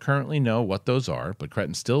don't currently know what those are, but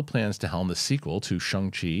Cretton still plans to helm the sequel to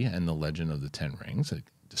Shang-Chi and the Legend of the Ten Rings,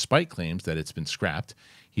 despite claims that it's been scrapped.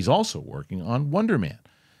 He's also working on Wonder Man.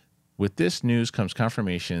 With this news comes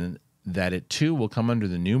confirmation that it too will come under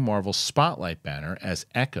the new Marvel Spotlight banner, as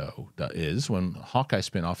Echo is when Hawkeye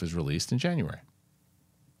spinoff is released in January.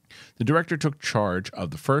 The director took charge of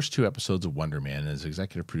the first 2 episodes of Wonder Man and is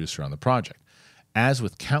executive producer on the project. As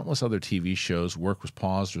with countless other TV shows, work was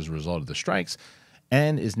paused as a result of the strikes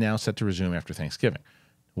and is now set to resume after Thanksgiving.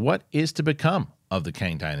 What is to become of the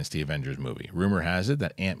Kang Dynasty Avengers movie? Rumor has it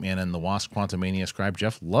that Ant-Man and the Wasp Quantumania scribe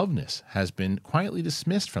Jeff Loveness has been quietly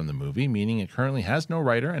dismissed from the movie, meaning it currently has no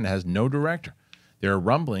writer and has no director. There are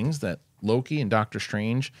rumblings that Loki and Doctor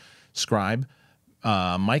Strange scribe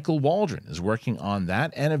Michael Waldron is working on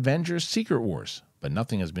that and Avengers Secret Wars, but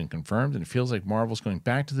nothing has been confirmed, and it feels like Marvel's going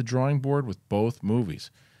back to the drawing board with both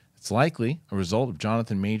movies. It's likely a result of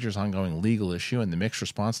Jonathan Majors' ongoing legal issue and the mixed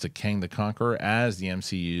response to Kang the Conqueror as the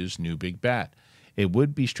MCU's new big bad. It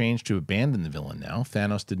would be strange to abandon the villain now.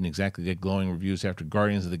 Thanos didn't exactly get glowing reviews after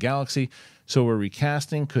Guardians of the Galaxy, so a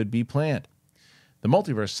recasting could be planned. The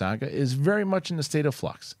multiverse saga is very much in a state of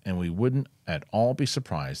flux, and we wouldn't at all be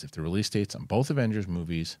surprised if the release dates on both Avengers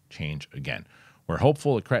movies change again. We're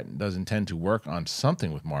hopeful that Cretton does intend to work on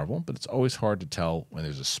something with Marvel, but it's always hard to tell when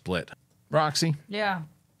there's a split. Roxy? Yeah.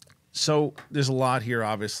 So there's a lot here,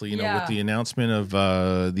 obviously, Yeah. with the announcement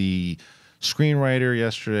of the screenwriter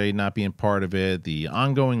yesterday not being part of it, the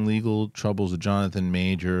ongoing legal troubles of Jonathan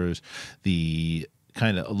Majors, the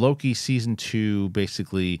kind of Loki season 2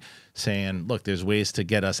 basically saying, look, there's ways to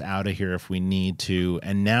get us out of here if we need to.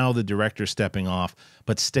 And now the director stepping off,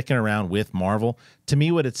 but sticking around with Marvel. To me,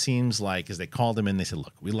 what it seems like is they called him in. They said,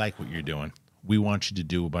 look, we like what you're doing. We want you to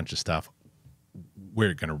do a bunch of stuff.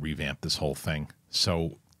 We're going to revamp this whole thing.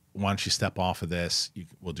 So why don't you step off of this?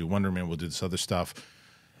 We'll do Wonder Man. We'll do this other stuff.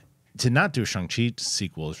 To not do a Shang-Chi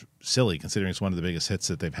sequel is silly, considering it's one of the biggest hits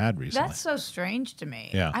that they've had recently. That's so strange to me.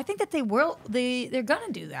 Yeah. I think that they're going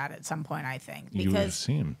to do that at some point, I think. You would have Because,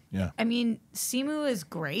 seen, yeah. I mean, Simu is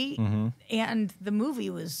great, Mm-hmm. and the movie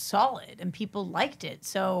was solid, and people liked it.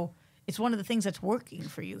 So it's one of the things that's working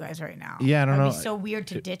for you guys right now. Yeah, I don't know. It'd be so weird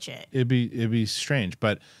to ditch it. It'd be strange,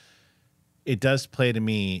 but it does play to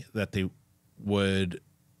me that they would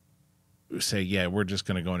say, yeah, we're just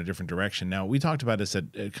going to go in a different direction. Now, we talked about this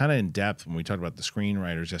at kind of in depth when we talked about the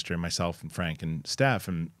screenwriters yesterday, myself and Frank and Steph,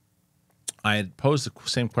 and I had posed the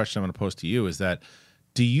same question I'm going to pose to you, is that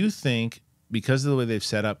do you think, because of the way they've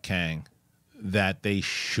set up Kang, that they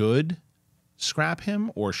should scrap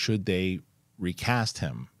him or should they recast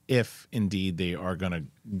him if indeed they are going to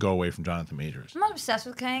go away from Jonathan Majors? I'm not obsessed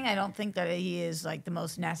with Kang. I don't think that he is like the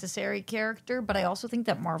most necessary character, but I also think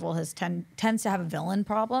that Marvel tends to have a villain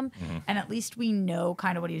problem, and at least we know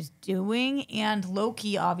kind of what he's doing. And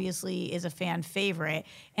Loki obviously is a fan favorite,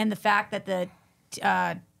 and the fact that the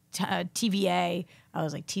TVA, I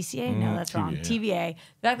was like TCA, no, that's wrong. TVA.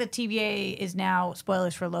 The fact that TVA is now,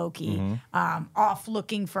 spoilers for Loki, off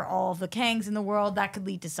looking for all of the Kangs in the world, that could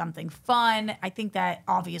lead to something fun. I think that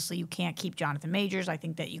obviously you can't keep Jonathan Majors. I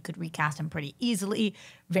think that you could recast him pretty easily,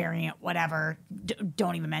 variant, whatever.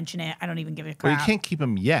 Don't even mention it. I don't even give it a crap. Well, you can't keep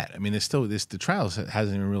him yet. I mean, there's still the trials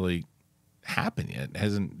hasn't even really happened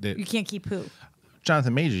yet. You can't keep who?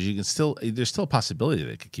 Jonathan Majors, there's still a possibility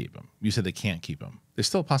they could keep him. You said they can't keep him. There's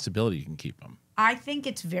still a possibility you can keep him. I think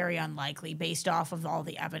it's very unlikely based off of all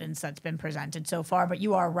the evidence that's been presented so far. But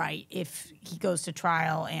you are right. If he goes to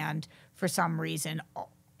trial and for some reason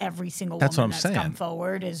every single woman that's come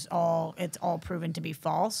forward it's all proven to be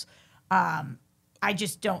false, I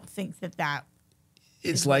just don't think that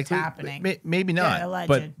it's is likely what's happening. Maybe not. Yeah,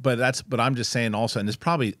 alleged. But I'm just saying also, and there's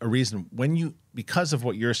probably a reason because of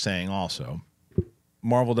what you're saying also,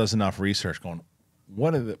 Marvel does enough research going,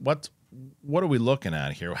 what are we looking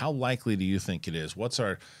at here? How likely do you think it is? What's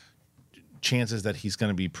our chances that he's going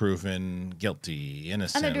to be proven guilty,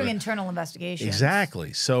 innocent? And they're doing internal investigations.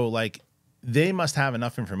 Exactly. So like they must have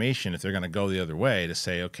enough information if they're going to go the other way to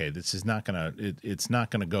say, okay, this is not going to, it's not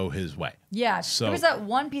going to go his way. Yeah. So, there was that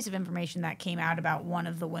one piece of information that came out about one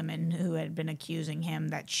of the women who had been accusing him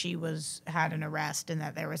that she had an arrest and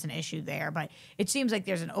that there was an issue there. But it seems like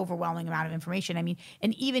there's an overwhelming amount of information. I mean,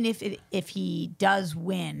 and even if he does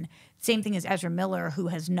win, same thing as Ezra Miller, who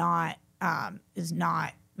is not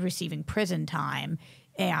receiving prison time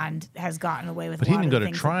and has gotten away with. But a he lot didn't of go the to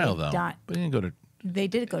things trial that they've though. done. But he didn't go to. They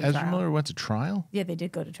did go to Ezra trial. Miller went to trial? Yeah, they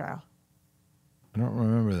did go to trial. I don't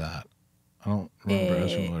remember that. I don't remember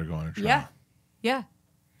Ezra Miller going to trial. Yeah, yeah,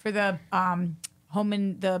 for the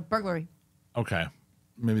the burglary. Okay,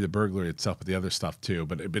 maybe the burglary itself, but the other stuff too.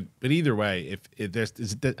 But either way, I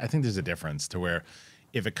think there's a difference to where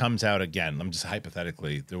if it comes out again, I'm just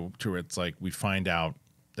hypothetically, to where it's like we find out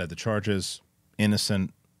that the charge is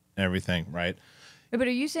innocent, everything, right? But are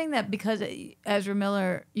you saying that because Ezra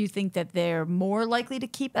Miller, you think that they're more likely to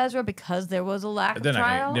keep Ezra because there was a lack of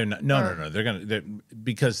trial? No. They're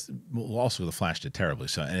because also the Flash did terribly.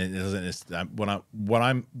 So, and it doesn't. It's what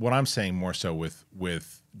I'm saying more so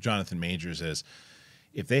with Jonathan Majors is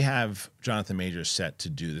if they have Jonathan Majors set to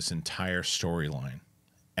do this entire storyline,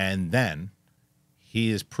 and then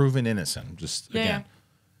he is proven innocent,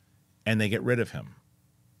 and they get rid of him,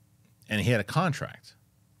 and he had a contract,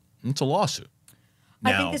 it's a lawsuit.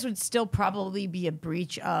 I think this would still probably be a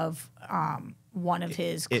breach of one of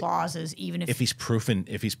his clauses, even if he's proven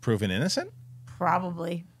innocent.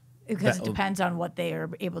 Probably, because it depends on what they are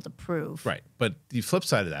able to prove. Right, but the flip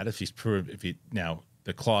side of that, if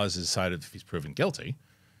the clause is decided if he's proven guilty,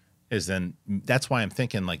 is then that's why I'm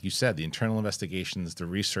thinking, like you said, the internal investigations, the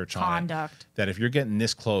research on Conduct. it, that if you're getting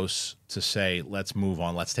this close to say, let's move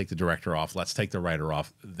on, let's take the director off, let's take the writer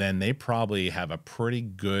off, then they probably have a pretty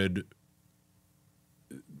good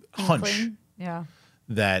hunch Inkling? Yeah.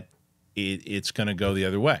 that it's going to go the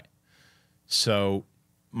other way. So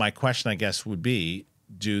my question, I guess, would be,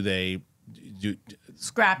 do they do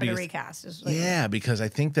Scrap it or because- recast. Is like, yeah, because I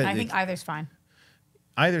think that I think either's fine.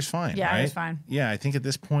 either's fine. Yeah, right? either's fine. Yeah, I think at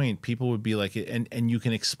this point, people would be like, and you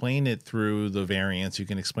can explain it through the variants. You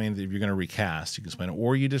can explain it if you're going to recast. You can explain it,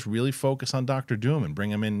 or you just really focus on Doctor Doom and bring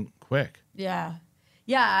him in quick. Yeah.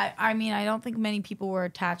 Yeah. I mean, I don't think many people were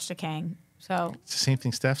attached to Kang. So It's the same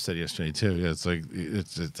thing Steph said yesterday too. Yeah,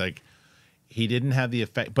 it's like he didn't have the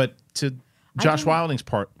effect. But to Josh Wilding's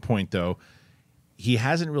point though, he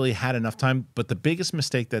hasn't really had enough time. But the biggest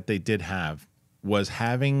mistake that they did have was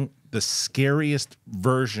having the scariest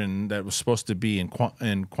version that was supposed to be in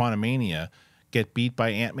Quantumania get beat by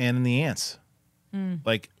Ant-Man and the Ants.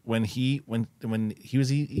 Like when he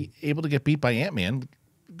was able to get beat by Ant-Man,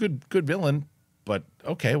 good villain. But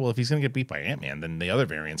okay, well, if he's going to get beat by Ant-Man, then the other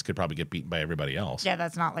variants could probably get beaten by everybody else. yeah,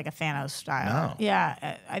 that's not like a Thanos style. No.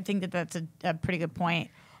 Yeah. I think that that's a pretty good point.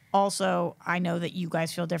 Also, I know that you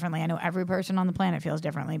guys feel differently. I know every person on the planet feels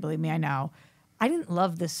differently. Believe me, I know. I didn't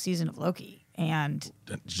love this season of Loki, and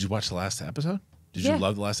Did you watch the last episode? Did Yeah. you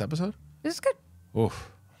love the last episode? this is good.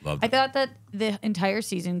 Oof, loved I it. thought that the entire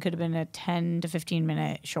season could have been a 10 to 15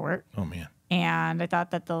 minute short, Oh man. and I thought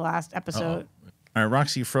that the last episode All right,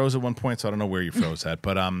 Roxy, you froze at one point, so I don't know where you froze at,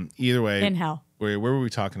 but either way, in hell. where were we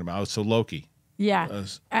talking about? Oh, so Loki. Yeah,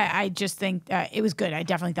 I just think it was good. I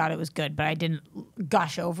definitely thought it was good, but I didn't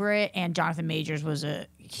gush over it. And Jonathan Majors was a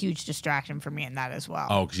huge distraction for me in that as well.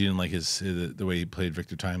 Oh, because you didn't like the way he played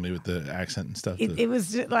Victor Timely with the accent and stuff. It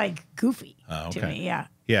was just, like goofy Oh, to okay. me. Yeah,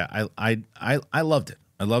 Yeah, I loved it.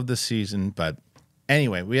 I loved this season, but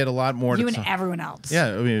anyway, we had a lot more you to and talk. everyone else. Yeah,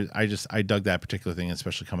 I mean, I dug that particular thing,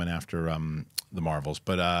 especially coming after the Marvels.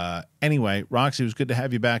 But anyway, Roxy, it was good to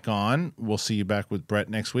have you back on. We'll see you back with Brett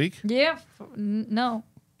next week. Yeah. No,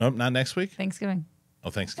 Nope, not next week. Thanksgiving. Oh,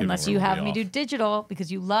 Thanksgiving. Unless we're you gonna have be me off. do digital because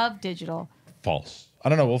you love digital. False. I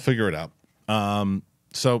don't know. We'll figure it out.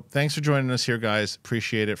 So thanks for joining us here, guys.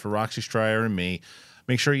 Appreciate it. For Roxy Stryer and me,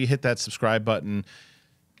 make sure you hit that subscribe button.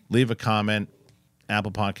 Leave a comment.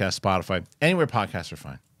 Apple Podcast, Spotify, anywhere podcasts are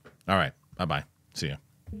fine. All right. Bye-bye. See you.